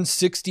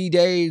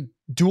 160-day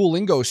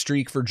Duolingo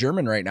streak for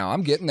German right now.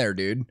 I'm getting there,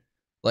 dude.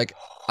 Like,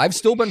 I've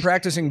still been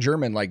practicing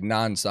German like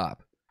nonstop.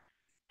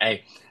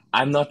 Hey,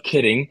 I'm not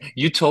kidding.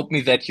 You told me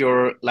that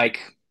you're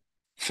like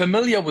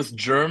familiar with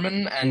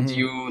German and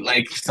you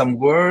like some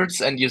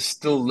words and you're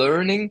still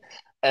learning.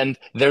 And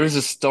there is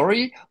a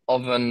story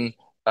of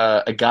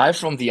a guy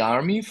from the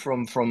army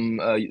from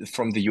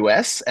the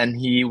US, and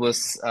he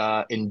was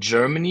in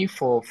Germany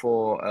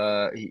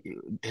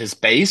his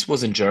base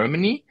was in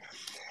Germany,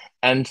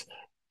 and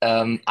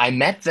I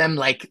met them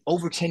like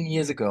over 10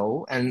 years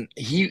ago, and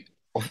he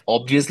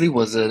obviously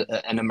was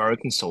an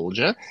American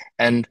soldier.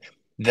 And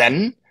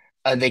then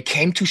they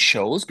came to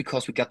shows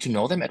because we got to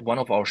know them at one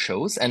of our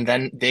shows, and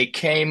then they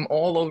came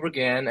all over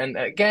again and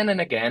again and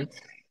again.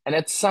 And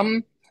at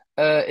some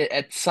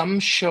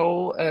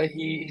show,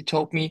 he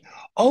told me,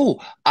 "Oh,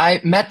 I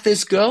met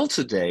this girl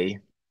today."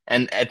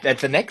 And at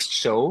the next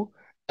show,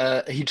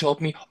 he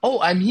told me, "Oh,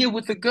 I'm here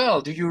with the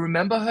girl. Do you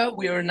remember her?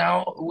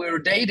 We're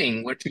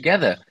dating. We're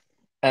together."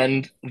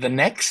 And the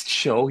next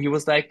show, he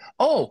was like,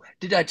 "Oh,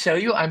 did I tell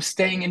you I'm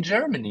staying in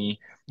Germany?"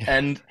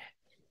 And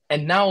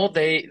now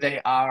they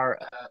are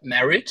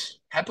married,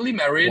 happily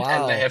married,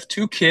 and they have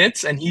 2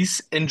 kids, and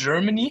he's in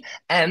Germany.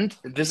 And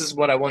this is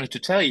what I wanted to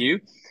tell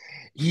you.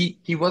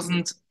 He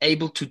wasn't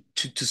able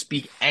to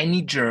speak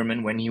any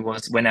German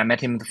when I met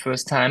him the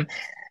first time.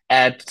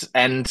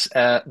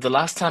 The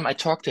last time I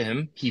talked to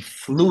him, he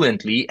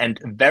fluently and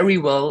very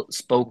well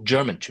spoke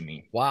German to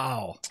me.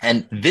 Wow.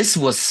 And this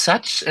was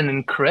such an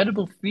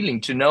incredible feeling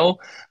to know.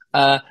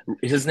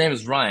 His name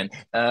is Ryan.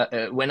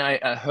 When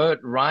I heard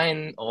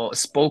Ryan or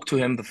spoke to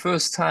him the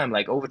first time,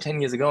 like over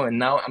 10 years ago, and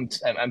now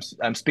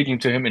I'm speaking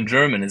to him in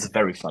German, it's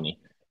very funny.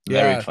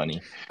 Very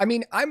funny. I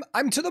mean,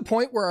 I'm to the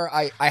point where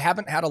I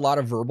haven't had a lot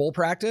of verbal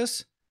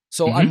practice,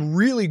 so I'm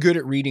really good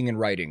at reading and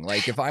writing.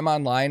 Like if I'm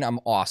online, I'm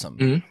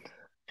awesome.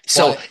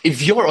 So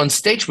if you're on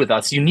stage with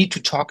us, you need to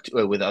talk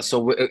with us.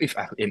 So if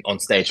on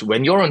stage,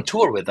 when you're on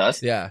tour with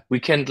us, we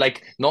can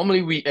like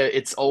normally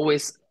it's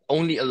always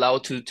only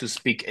allowed to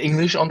speak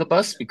English on the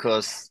bus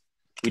because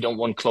we don't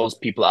want close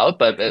people out,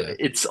 but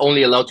it's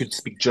only allowed to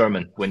speak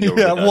German when you're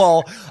with us.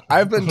 Well,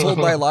 I've been told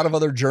by a lot of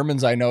other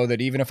Germans I know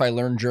that even if I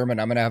learn German,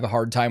 I'm going to have a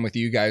hard time with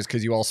you guys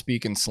because you all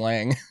speak in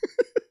slang.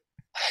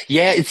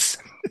 Yeah, it's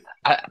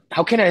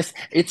how can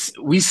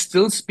we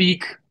still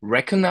speak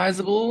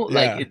recognizable,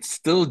 like it's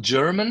still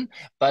German,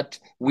 but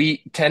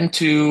we tend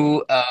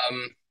to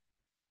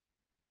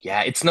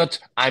it's not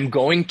I'm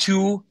going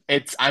to,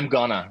 it's I'm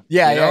gonna.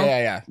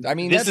 Yeah. I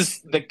mean, this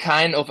is the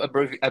kind of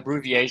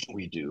abbreviation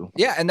we do.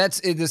 Yeah, and that's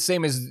the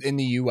same as in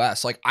the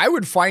US. Like, I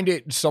would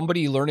find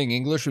somebody learning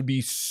English would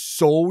be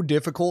so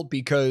difficult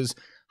because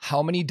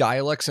how many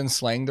dialects and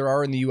slang there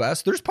are in the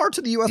US. There's parts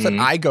of the US that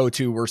I go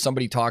to where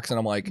somebody talks and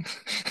I'm like,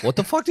 what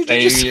the fuck did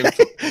you just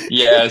say?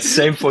 Yeah,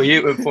 same for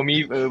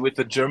me with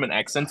the German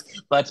accent.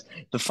 But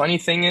the funny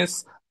thing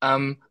is,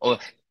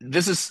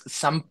 this is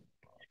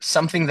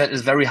something that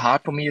is very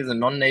hard for me as a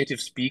non-native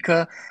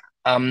speaker,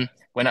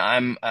 when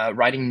I'm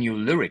writing new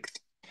lyrics,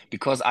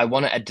 because I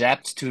want to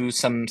adapt to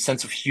some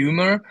sense of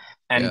humor.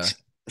 And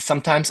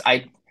sometimes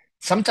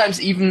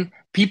even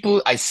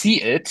people, I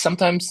see it,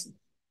 sometimes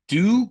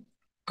do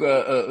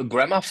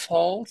grammar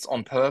faults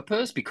on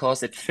purpose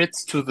because it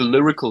fits to the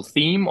lyrical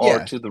theme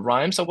or to the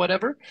rhymes or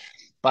whatever.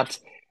 But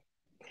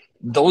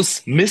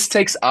those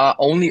mistakes are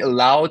only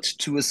allowed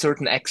to a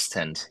certain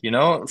extent,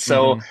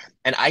 So,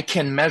 and I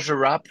can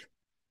measure up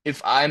if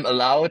I'm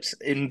allowed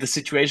in the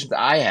situations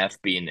I have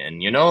been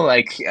in,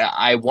 like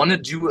I want to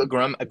do a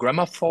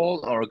grammar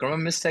fault or a grammar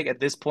mistake at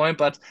this point,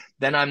 but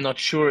then I'm not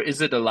sure,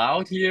 is it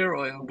allowed here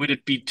or would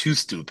it be too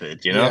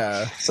stupid,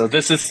 So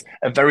this is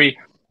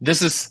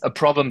a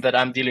problem that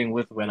I'm dealing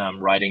with when I'm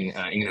writing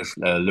English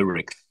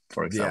lyrics,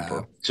 for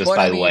example,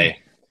 by the way.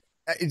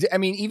 I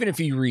mean, even if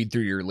you read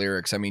through your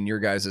lyrics, I mean, your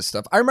guys'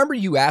 stuff. I remember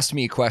you asked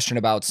me a question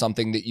about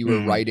something that you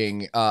were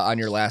writing on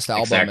your last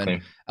album. Exactly.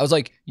 And I was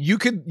like,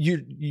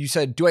 you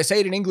said, do I say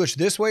it in English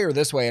this way or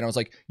this way? And I was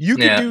like, you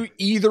could do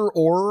either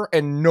or,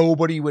 and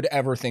nobody would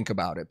ever think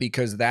about it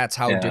because that's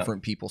how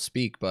different people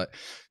speak. But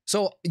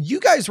so you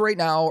guys right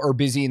now are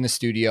busy in the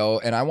studio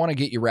and I want to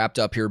get you wrapped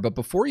up here. But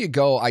before you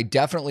go, I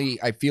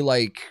feel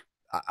like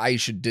I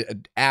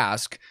should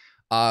ask,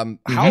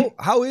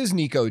 how is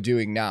Nico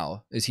doing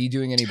now? Is he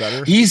doing any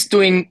better? He's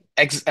doing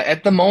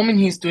at the moment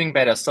he's doing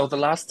better. So the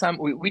last time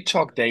we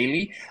talk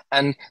daily,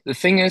 and the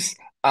thing is,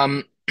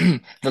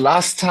 the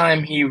last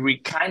time he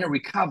kind of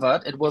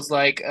recovered, it was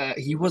like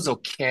he was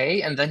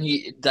okay, and then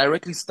he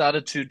directly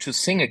started to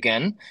sing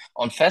again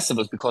on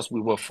festivals because we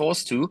were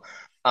forced to,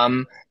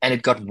 and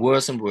it got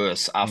worse and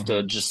worse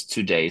after just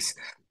 2 days.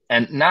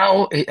 And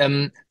now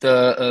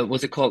the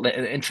what's it called?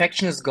 The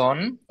infection is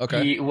gone.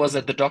 Okay. He was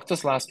at the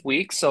doctor's last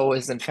week, so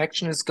his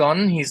infection is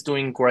gone. He's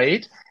doing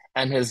great,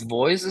 and his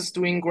voice is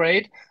doing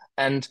great.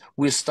 And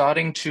we're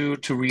starting to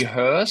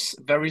rehearse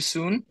very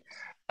soon.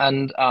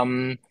 And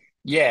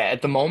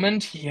at the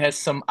moment he has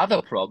some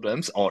other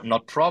problems, or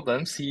not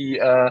problems.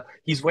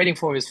 He's waiting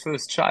for his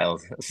first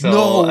child. So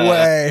no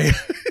way.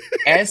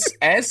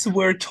 as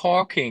we're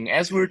talking,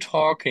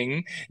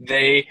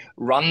 they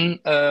run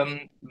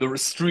the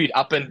street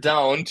up and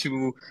down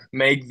to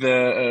make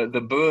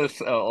the birth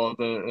or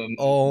the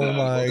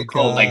my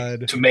God,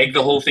 like to make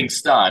the whole thing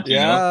start. You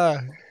know?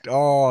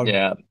 Oh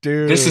yeah,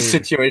 dude. This is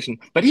situation,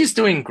 but he's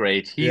doing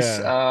great. He's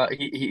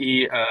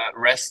he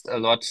rests a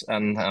lot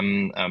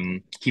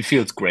and he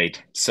feels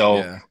great.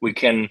 So we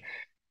can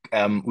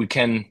Don't you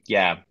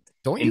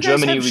in guys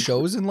Germany have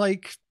shows in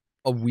like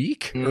a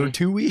week or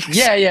 2 weeks?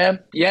 Yeah,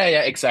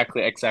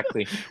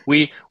 exactly.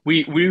 We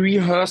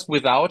rehearsed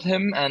without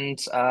him and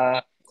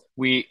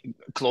we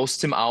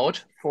closed him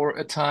out for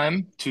a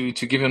time to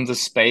give him the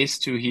space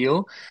to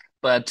heal.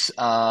 But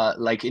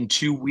like in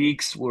 2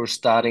 weeks we're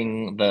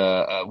starting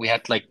we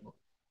had like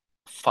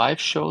 5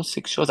 shows,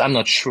 6 shows. I'm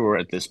not sure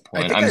at this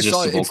point. I think I'm I just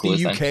saw a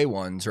vocalist. it's the UK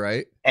ones,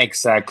 right?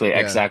 Exactly.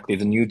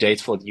 The new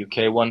dates for the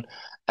UK one.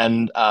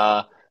 And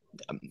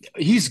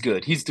he's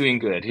good. He's doing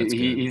good.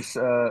 He's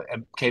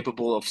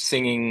capable of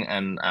singing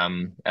and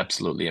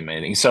absolutely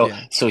amazing. So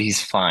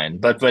he's fine.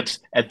 But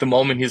at the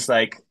moment he's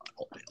like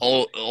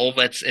all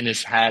that's in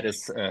his head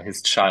is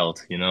his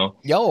child, you know.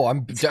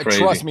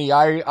 Trust me,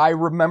 I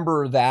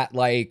remember that,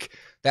 like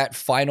that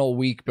final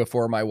week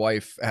before my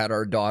wife had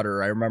our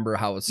daughter. I remember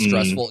how it was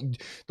stressful.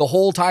 The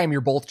whole time you're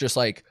both just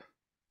like,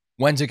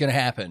 when's it gonna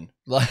happen?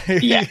 Like,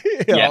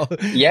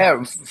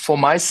 yeah. For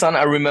my son,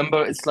 I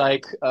remember it's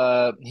like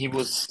he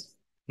was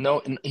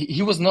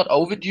not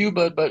overdue,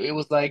 but it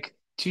was like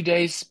 2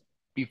 days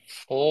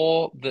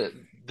before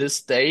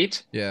this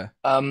date. Yeah.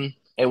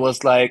 It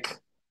was like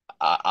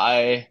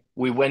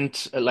we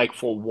went like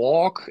for a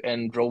walk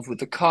and drove with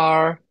the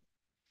car,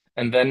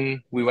 and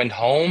then we went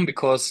home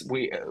because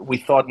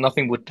we thought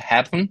nothing would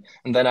happen,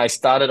 and then I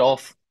started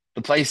off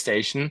the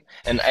PlayStation,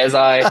 and as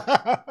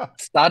I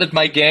started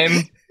my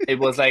game, it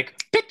was like,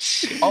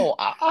 bitch,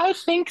 I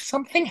think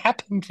something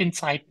happened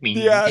inside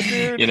me. Yeah,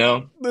 dude. You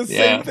know? The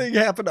same thing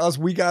happened to us.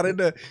 We got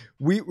into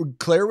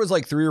Claire was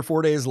like 3 or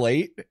 4 days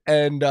late,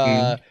 and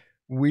I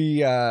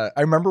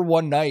remember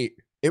one night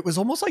it was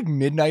almost like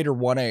midnight or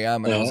 1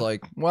 a.m. And I was Yeah.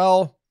 like,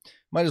 well,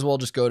 might as well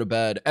just go to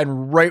bed.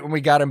 And right when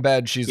we got in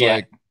bed, she's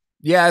like,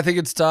 yeah, I think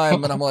it's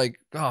time. And I'm like,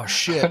 oh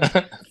shit.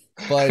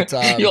 But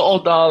you're all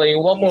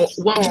darling. One more.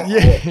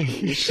 Yeah.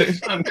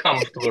 I'm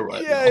comfortable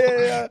right now.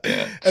 Yeah.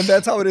 And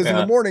that's how it is in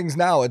the Yeah. mornings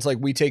now. It's like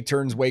we take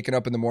turns waking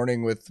up in the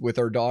morning with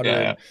our daughter.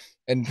 Yeah.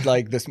 And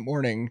like this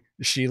morning,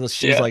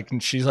 she's Yeah. like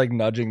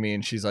nudging me,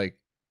 and she's like,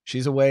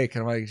 she's awake.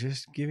 And I'm like,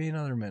 just give me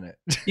another minute.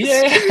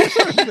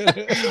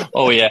 Yeah.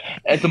 Oh yeah.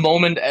 At the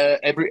moment,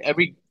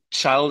 every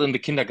child in the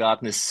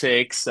kindergarten is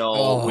sick,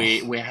 so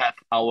we have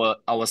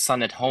our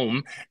son at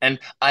home, and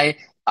I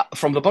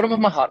from the bottom of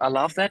my heart, I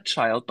love that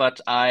child, but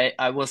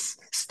I was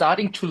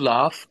starting to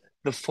laugh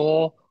the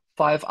 4-5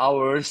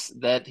 hours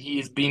that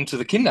he's been to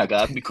the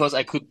kindergarten because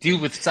I could deal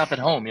with stuff at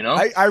home, you know?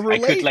 I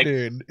relate, I could like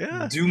dude.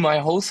 Yeah. do my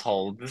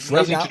household. This is Right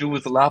nothing now- to do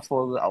with the love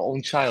for our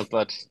own child,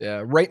 but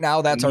Yeah, right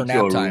now that's our Need nap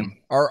your time. room.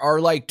 Our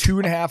like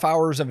 2.5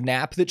 hours of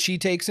nap that she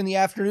takes in the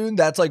afternoon.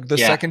 That's like the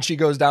Yeah. second she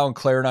goes down,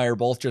 Claire and I are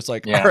both just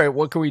like, Yeah. all right,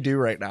 what can we do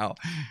right now?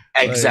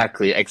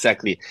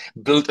 exactly.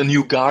 Build a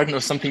new garden or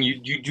something.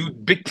 You do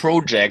big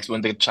projects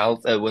when the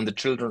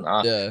children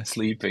are Yeah.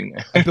 sleeping.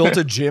 I built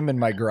a gym in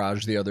my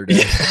garage the other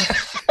day.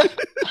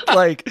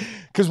 Like,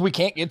 because we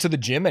can't get to the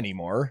gym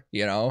anymore,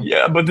 you know?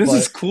 Yeah, but this But-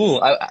 is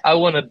cool. I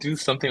want to do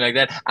something like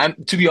that.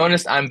 To be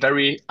honest, I'm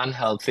very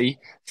unhealthy,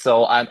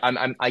 so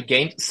I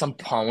gained some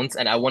pounds,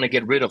 and I want to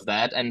get rid of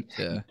that. And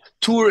Yeah.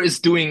 tour is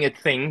doing a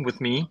thing with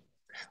me,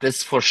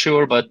 that's for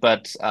sure.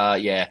 But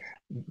yeah,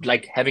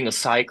 like having a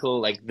cycle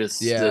like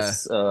this, Yeah.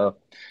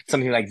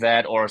 something like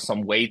that, or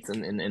some weights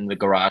in the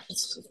garage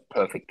is a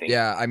perfect thing.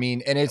 Yeah, I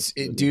mean, and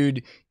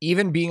dude,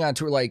 even being on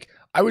tour, like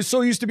I was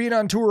so used to being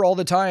on tour all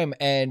the time.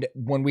 And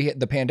when we hit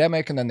the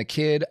pandemic and then the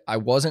kid, I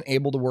wasn't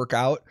able to work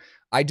out.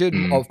 I did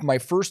my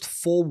first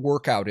full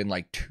workout in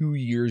like 2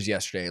 years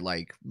yesterday,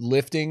 like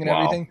lifting and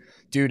Wow. everything.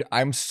 Dude,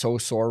 I'm so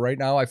sore right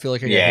now. I feel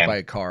like I got hit by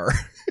a car.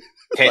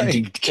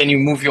 Can you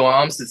move your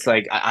arms? It's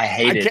like I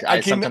hate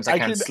it. Sometimes I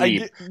can't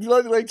sleep.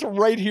 Like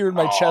right here in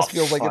my chest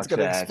feels like it's fuck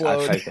gonna that.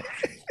 explode.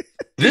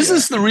 This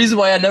is the reason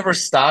why I never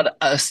start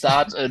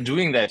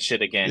doing that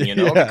shit again, you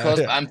know, Yeah, because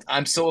yeah.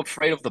 I'm so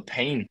afraid of the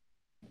pain.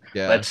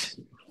 Yeah. But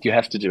you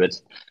have to do it.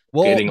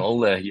 Well, Getting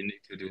older, you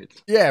need to do it.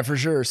 yeah, for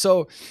sure.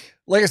 So,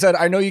 like I said,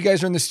 I know you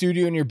guys are in the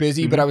studio and you're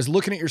busy, but I was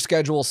looking at your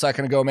schedule a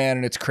second ago, man,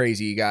 and it's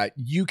crazy. You got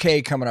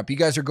UK coming up. You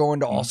guys are going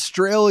to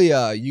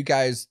Australia. You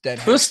guys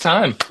First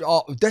time.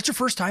 That's your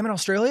first time in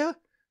Australia?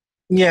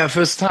 Yeah,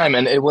 first time,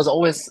 and it was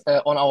always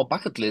on our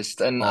bucket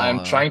list. And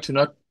I'm trying to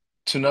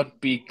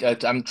not be.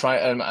 I'm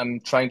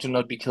trying to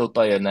not be killed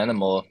by an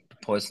animal,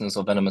 poisonous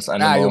or venomous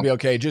animal. Nah, you'll be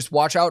okay. Just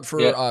watch out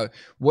for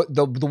what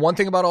the one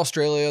thing about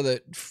Australia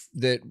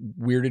that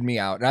weirded me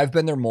out, and I've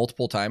been there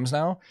multiple times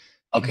now.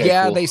 Okay,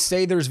 yeah, cool. they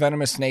say there's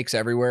venomous snakes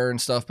everywhere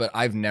and stuff, but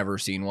I've never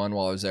seen one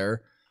while I was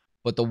there.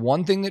 But the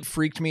one thing that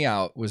freaked me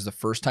out was the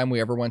first time we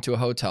ever went to a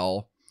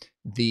hotel.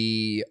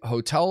 The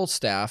hotel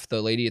staff,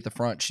 the lady at the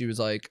front, she was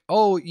like,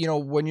 oh, you know,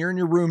 when you're in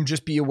your room,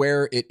 just be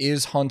aware it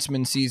is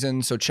huntsman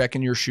season. So check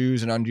in your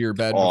shoes and under your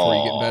bed before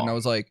you get in bed. And I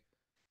was like,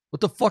 what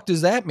the fuck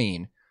does that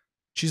mean?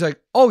 She's like,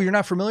 oh, you're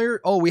not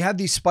familiar? Oh, we have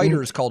these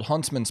spiders called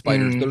huntsman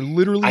spiders. They're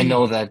literally... I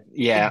know that.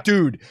 Yeah.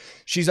 Dude.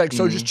 She's like,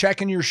 so just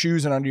check in your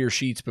shoes and under your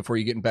sheets before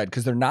you get in bed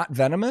because they're not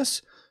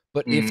venomous,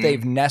 but if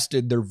they've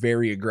nested, they're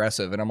very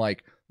aggressive. And I'm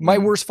like, my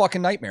worst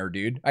fucking nightmare,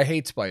 dude. I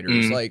hate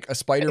spiders. Like a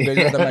spider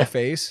bigger than my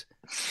face.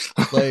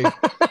 Like,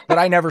 but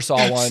I never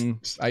saw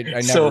one. I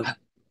never... So,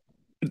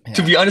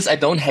 to be honest, I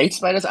don't hate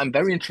spiders. I'm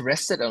very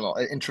interested in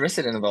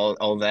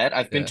all that.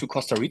 I've been to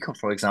Costa Rica,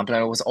 for example,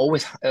 and I was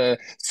always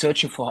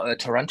searching for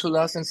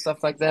tarantulas and stuff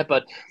like that.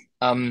 But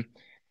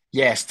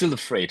yeah, still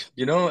afraid.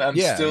 You know, I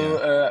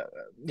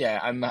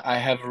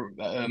have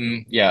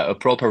a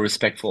proper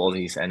respect for all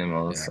these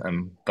animals.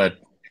 But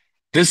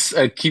this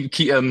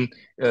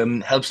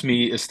helps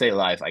me stay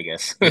alive, I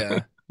guess. Yeah.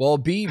 Well,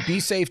 be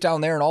safe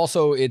down there, and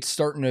also it's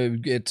starting to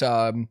get.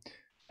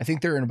 I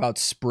think they're in about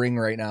spring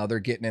right now. They're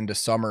getting into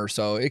summer,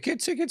 so it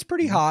gets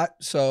pretty hot.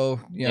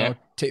 So you know,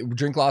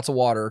 drink lots of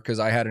water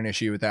because I had an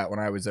issue with that when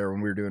I was there when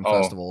we were doing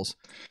festivals.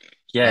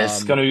 Yeah,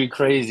 it's gonna be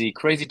crazy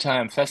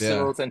time.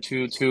 Festivals and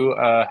two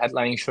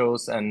headlining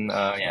shows, and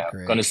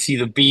gonna see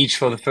the beach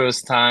for the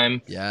first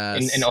time.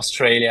 Yes. in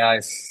Australia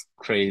is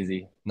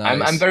crazy.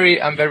 Nice. I'm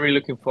very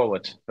looking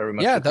forward. Very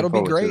much. Yeah, looking that'll be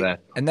forward to great.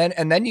 that.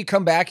 And then you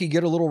come back, you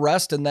get a little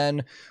rest, and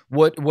then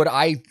what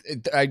I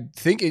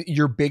think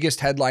your biggest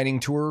headlining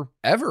tour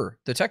ever,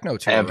 the Tekkno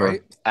tour, Ever.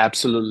 right?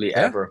 Absolutely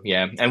ever.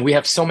 Yeah. And we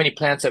have so many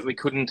plans that we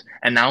couldn't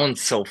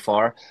announce so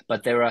far,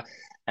 but there are,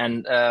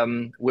 and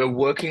we're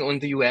working on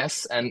the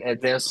US, and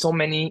there's so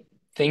many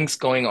things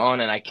going on,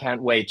 and I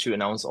can't wait to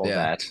announce all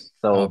that.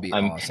 So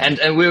awesome.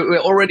 And we're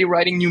already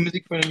writing new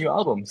music for a new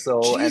album.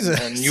 So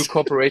and new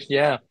corporation.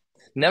 Yeah.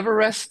 Never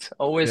rest.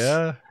 Always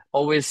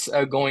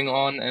going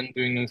on and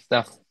doing new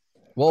stuff.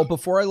 Well,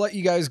 before I let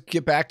you guys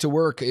get back to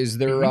work, is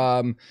there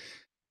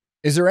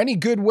any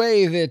good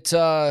way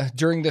that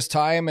during this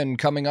time and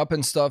coming up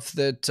and stuff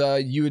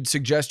that you would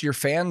suggest your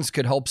fans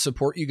could help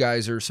support you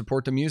guys or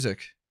support the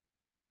music?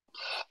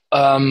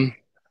 Um,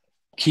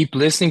 Keep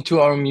listening to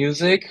our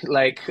music.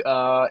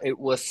 It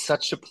was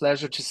such a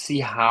pleasure to see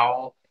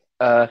how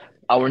uh,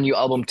 our new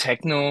album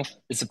Tekkno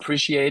is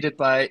appreciated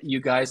by you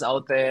guys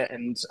out there,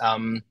 and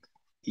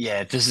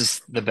yeah, this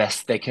is the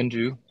best they can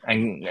do.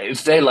 And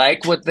if they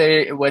like what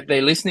they're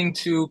listening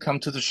to, come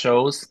to the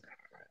shows.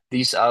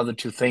 These are the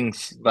two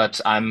things. But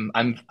I'm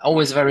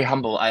always very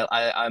humble.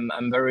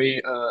 I'm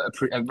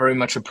very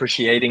much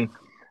appreciating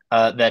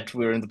that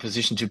we're in the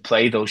position to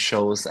play those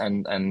shows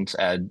and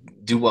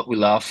do what we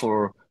love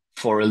for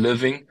a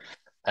living.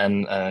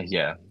 And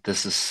yeah,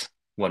 this is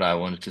what I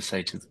wanted to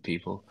say to the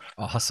people.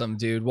 Awesome,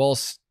 dude. Well,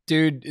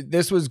 dude,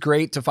 this was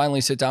great to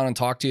finally sit down and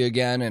talk to you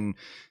again and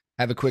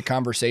have a quick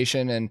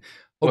conversation. And It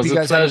hope was you a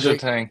guys have a pleasure, great,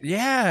 Tank.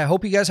 yeah, I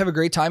hope you guys have a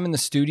great time in the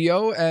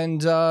studio.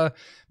 And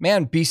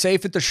man, be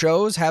safe at the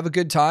shows. Have a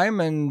good time,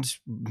 and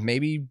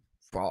maybe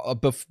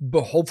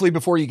hopefully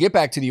before you get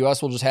back to the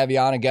US, we'll just have you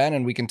on again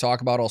and we can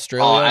talk about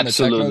Australia Oh, and the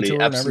Tekkno absolutely,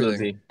 tour and everything.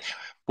 absolutely.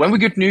 When we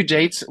get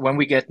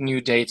new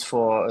dates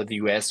for the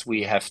US,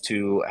 we have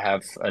to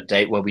have a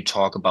date where we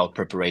talk about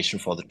preparation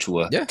for the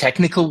tour, Yeah.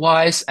 technical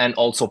wise and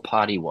also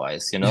party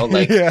wise, you know,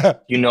 like Yeah.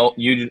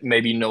 you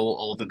maybe know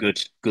all the good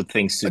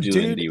things to do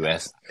in Dude, the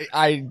US.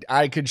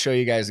 I could show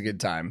you guys a good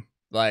time.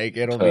 Like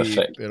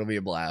Perfect. it'll be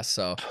a blast.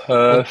 So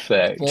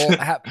Perfect. well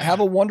have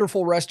a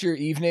wonderful rest of your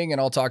evening, and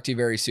I'll talk to you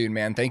very soon,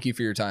 man. Thank you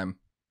for your time.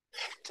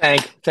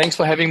 Thanks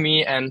for having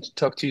me and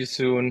talk to you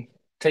soon.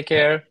 Take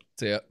care.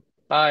 See ya.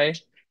 Bye.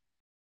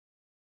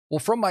 Well,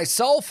 from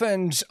myself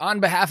and on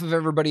behalf of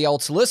everybody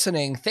else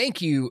listening,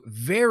 thank you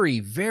very,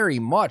 very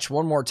much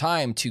one more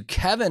time to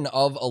Kevin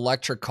of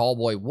Electric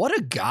Callboy. What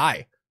a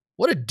guy.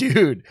 What a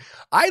dude.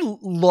 I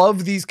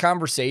love these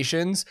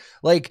conversations.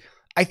 Like,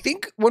 I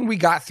think when we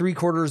got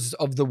 3/4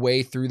 of the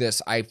way through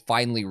this, I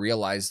finally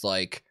realized,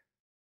 like,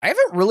 I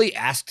haven't really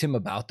asked him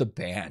about the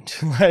band.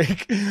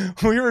 Like,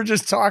 we were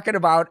just talking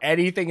about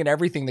anything and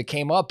everything that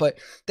came up, but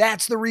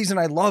that's the reason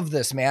I love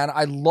this, man.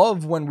 I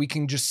love when we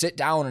can just sit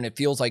down and it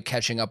feels like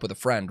catching up with a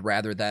friend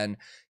rather than,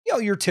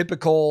 your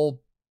typical,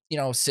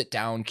 sit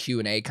down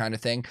Q&A kind of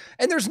thing.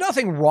 And there's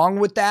nothing wrong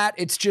with that.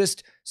 It's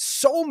just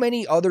so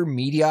many other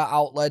media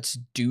outlets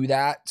do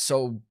that.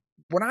 So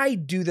when I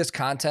do this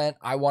content,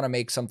 I want to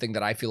make something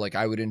that I feel like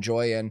I would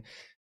enjoy, and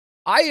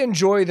I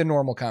enjoy the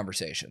normal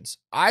conversations.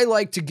 I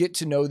like to get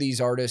to know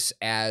these artists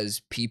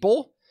as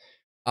people.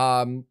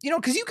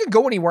 Because you can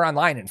go anywhere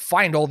online and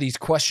find all these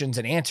questions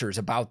and answers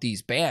about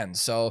these bands.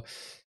 So,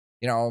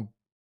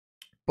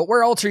 but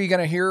where else are you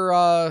going to hear,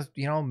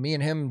 me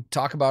and him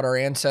talk about our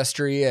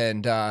ancestry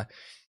and,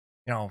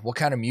 what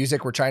kind of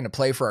music we're trying to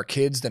play for our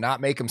kids to not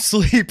make them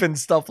sleep and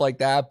stuff like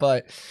that.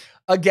 But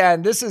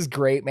again, this is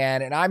great,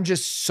 man. And I'm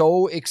just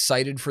so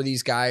excited for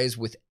these guys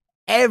with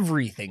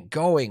everything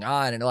going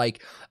on. And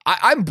like,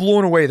 I'm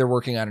blown away they're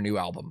working on a new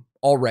album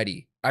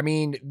already. I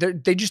mean,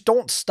 they just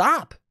don't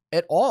stop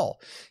at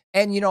all.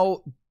 And,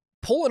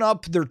 pulling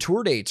up their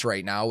tour dates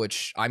right now,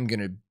 which I'm going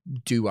to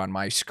do on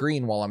my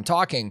screen while I'm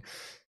talking,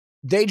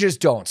 they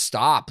just don't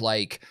stop.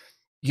 Like,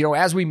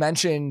 as we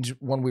mentioned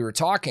when we were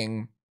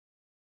talking,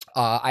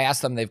 I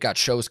asked them, they've got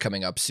shows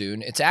coming up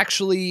soon. It's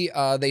actually,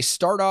 they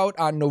start out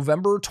on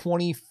November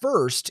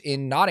 21st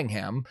in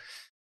Nottingham.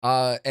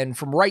 And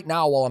from right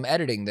now, while I'm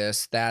editing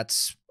this,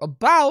 that's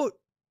about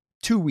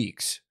 2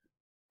 weeks,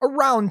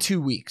 around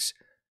 2 weeks.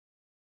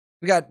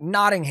 We got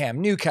Nottingham,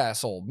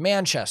 Newcastle,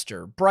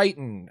 Manchester,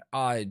 Brighton,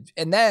 and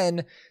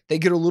then they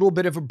get a little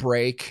bit of a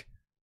break,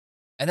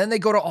 and then they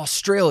go to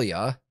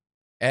Australia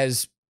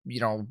as,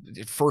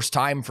 first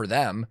time for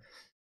them.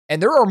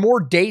 And there are more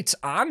dates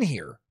on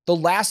here. The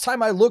last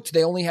time I looked,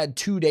 they only had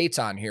 2 dates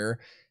on here,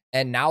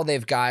 and now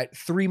they've got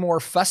 3 more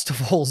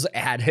festivals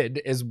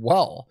added as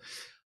well.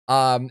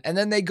 And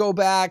then they go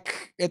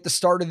back at the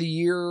start of the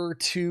year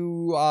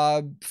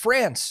to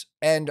France,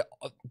 and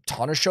a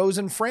ton of shows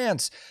in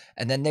France.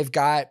 And then they've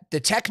got the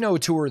Tekkno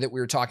tour that we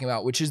were talking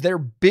about, which is their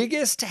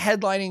biggest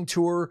headlining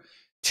tour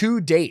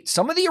to date.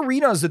 Some of the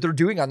arenas that they're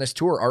doing on this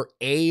tour are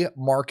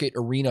A-market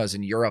arenas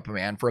in Europe,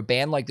 man. For a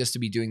band like this to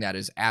be doing that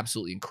is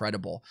absolutely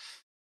incredible.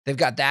 They've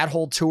got that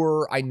whole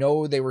tour. I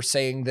know they were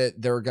saying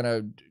that they're going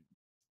to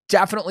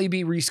definitely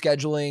be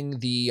rescheduling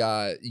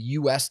the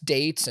US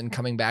dates and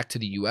coming back to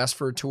the US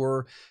for a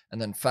tour,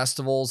 and then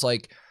festivals.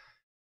 Like,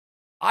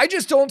 I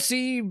just don't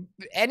see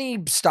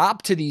any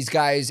stop to these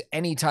guys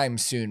anytime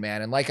soon,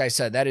 man. And like I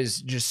said, that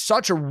is just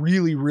such a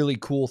really, really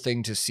cool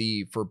thing to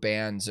see for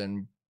bands,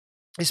 and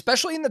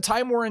especially in the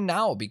time we're in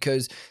now,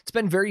 because it's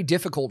been very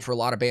difficult for a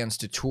lot of bands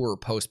to tour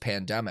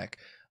post-pandemic.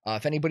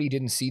 If anybody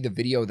didn't see the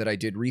video that I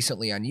did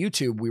recently on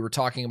YouTube, we were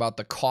talking about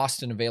the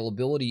cost and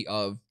availability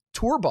of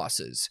tour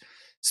buses,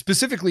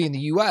 specifically in the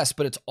US,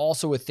 but it's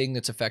also a thing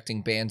that's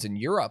affecting bands in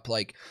Europe.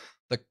 Like,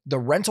 the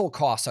rental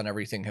costs on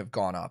everything have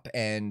gone up,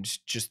 and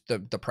just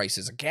the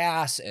prices of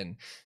gas, and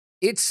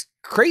it's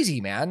crazy,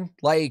 man.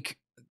 Like,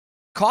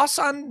 costs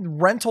on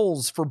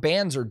rentals for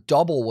bands are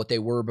double what they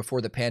were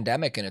before the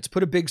pandemic, and it's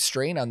put a big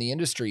strain on the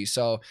industry.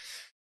 So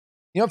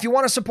if you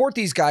want to support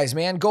these guys,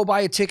 man, go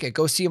buy a ticket,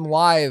 go see them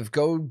live,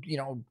 go,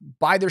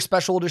 buy their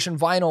special edition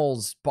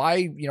vinyls,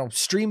 buy,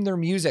 stream their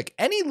music.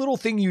 Any little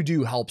thing you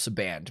do helps a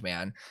band,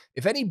 man.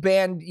 If any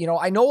band,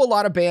 I know a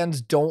lot of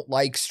bands don't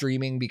like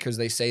streaming because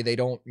they say they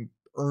don't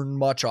earn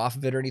much off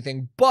of it or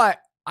anything, but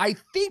I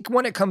think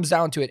when it comes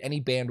down to it, any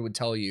band would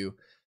tell you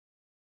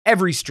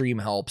every stream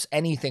helps.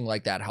 Anything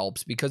like that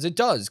helps because it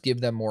does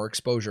give them more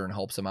exposure and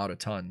helps them out a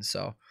ton.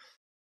 So,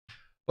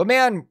 but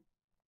man,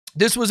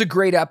 this was a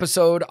great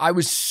episode. I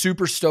was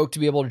super stoked to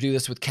be able to do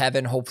this with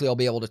Kevin. Hopefully I'll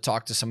be able to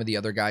talk to some of the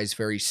other guys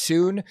very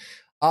soon.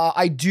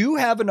 I do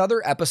have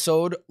another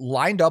episode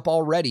lined up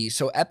already.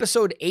 So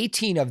episode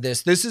 18 of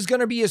this is going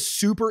to be a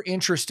super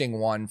interesting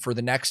one for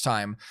the next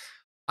time.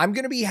 I'm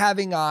going to be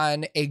having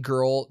on a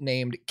girl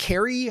named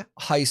Carrie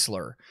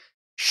Heisler.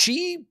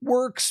 She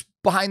works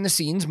behind the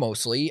scenes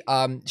mostly.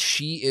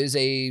 She is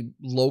a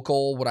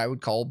local, what I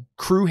would call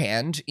crew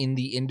hand in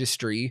the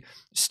industry,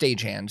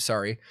 stagehand,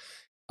 sorry.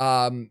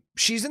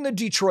 She's in the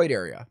Detroit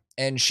area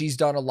and she's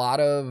done a lot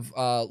of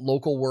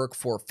local work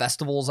for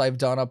festivals I've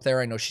done up there.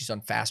 I know she's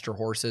done Faster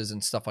Horses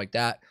and stuff like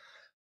that.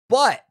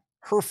 But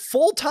her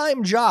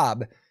full-time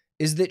job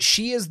is that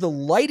she is the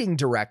lighting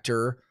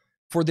director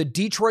for the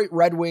Detroit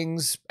Red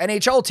Wings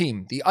NHL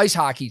team, the ice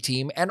hockey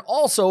team, and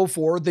also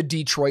for the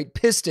Detroit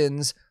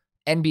Pistons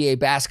NBA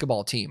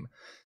basketball team.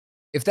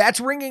 If that's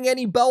ringing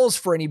any bells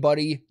for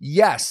anybody,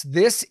 yes,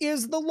 this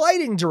is the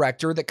lighting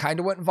director that kind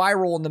of went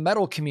viral in the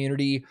metal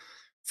community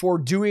for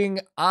doing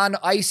on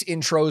ice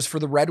intros for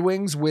the Red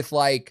Wings with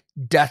like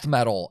death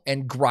metal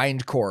and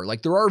grindcore.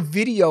 Like there are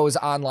videos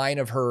online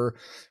of her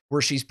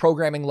where she's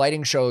programming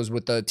lighting shows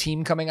with the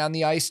team coming on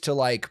the ice to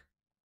like,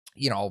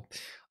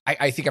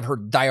 I think I've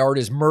heard Die Hard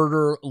is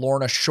Murder,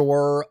 Lorna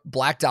Shore,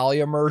 Black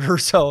Dahlia Murder.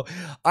 So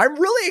I'm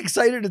really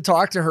excited to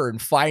talk to her and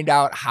find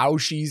out how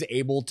she's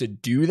able to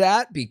do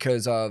that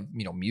because of,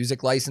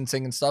 music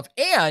licensing and stuff.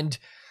 And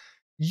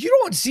you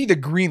don't see the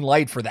green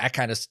light for that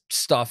kind of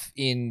stuff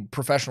in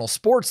professional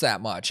sports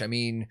that much. I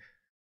mean,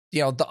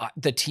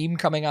 the team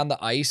coming on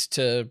the ice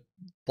to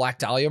Black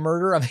Dahlia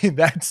Murder. I mean,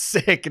 that's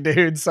sick,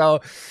 dude. So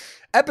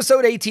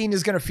episode 18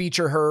 is going to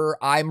feature her.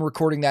 I'm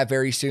recording that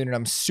very soon and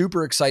I'm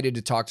super excited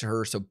to talk to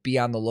her. So be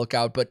on the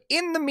lookout. But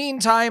in the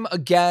meantime,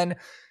 again,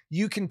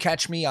 you can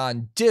catch me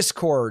on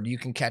Discord. You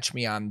can catch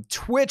me on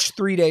Twitch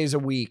 3 days a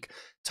week.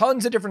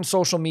 Tons of different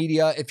social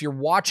media. If you're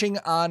watching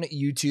on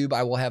YouTube,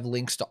 I will have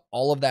links to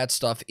all of that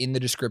stuff in the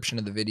description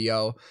of the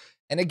video.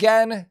 And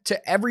again,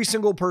 to every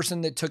single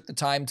person that took the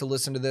time to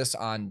listen to this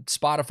on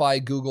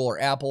Spotify, Google, or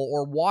Apple,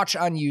 or watch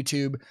on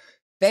YouTube,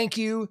 thank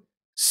you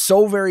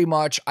so very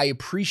much. I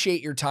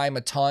appreciate your time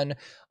a ton.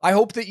 I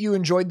hope that you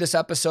enjoyed this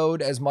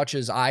episode as much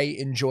as I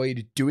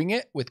enjoyed doing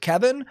it with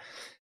Kevin.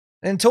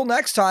 And until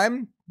next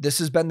time, this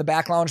has been the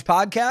Back Lounge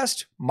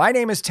Podcast. My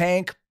name is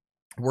Tank.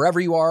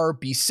 Wherever you are,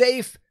 be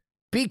safe.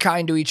 Be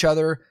kind to each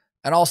other,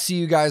 and I'll see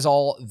you guys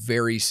all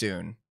very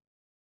soon.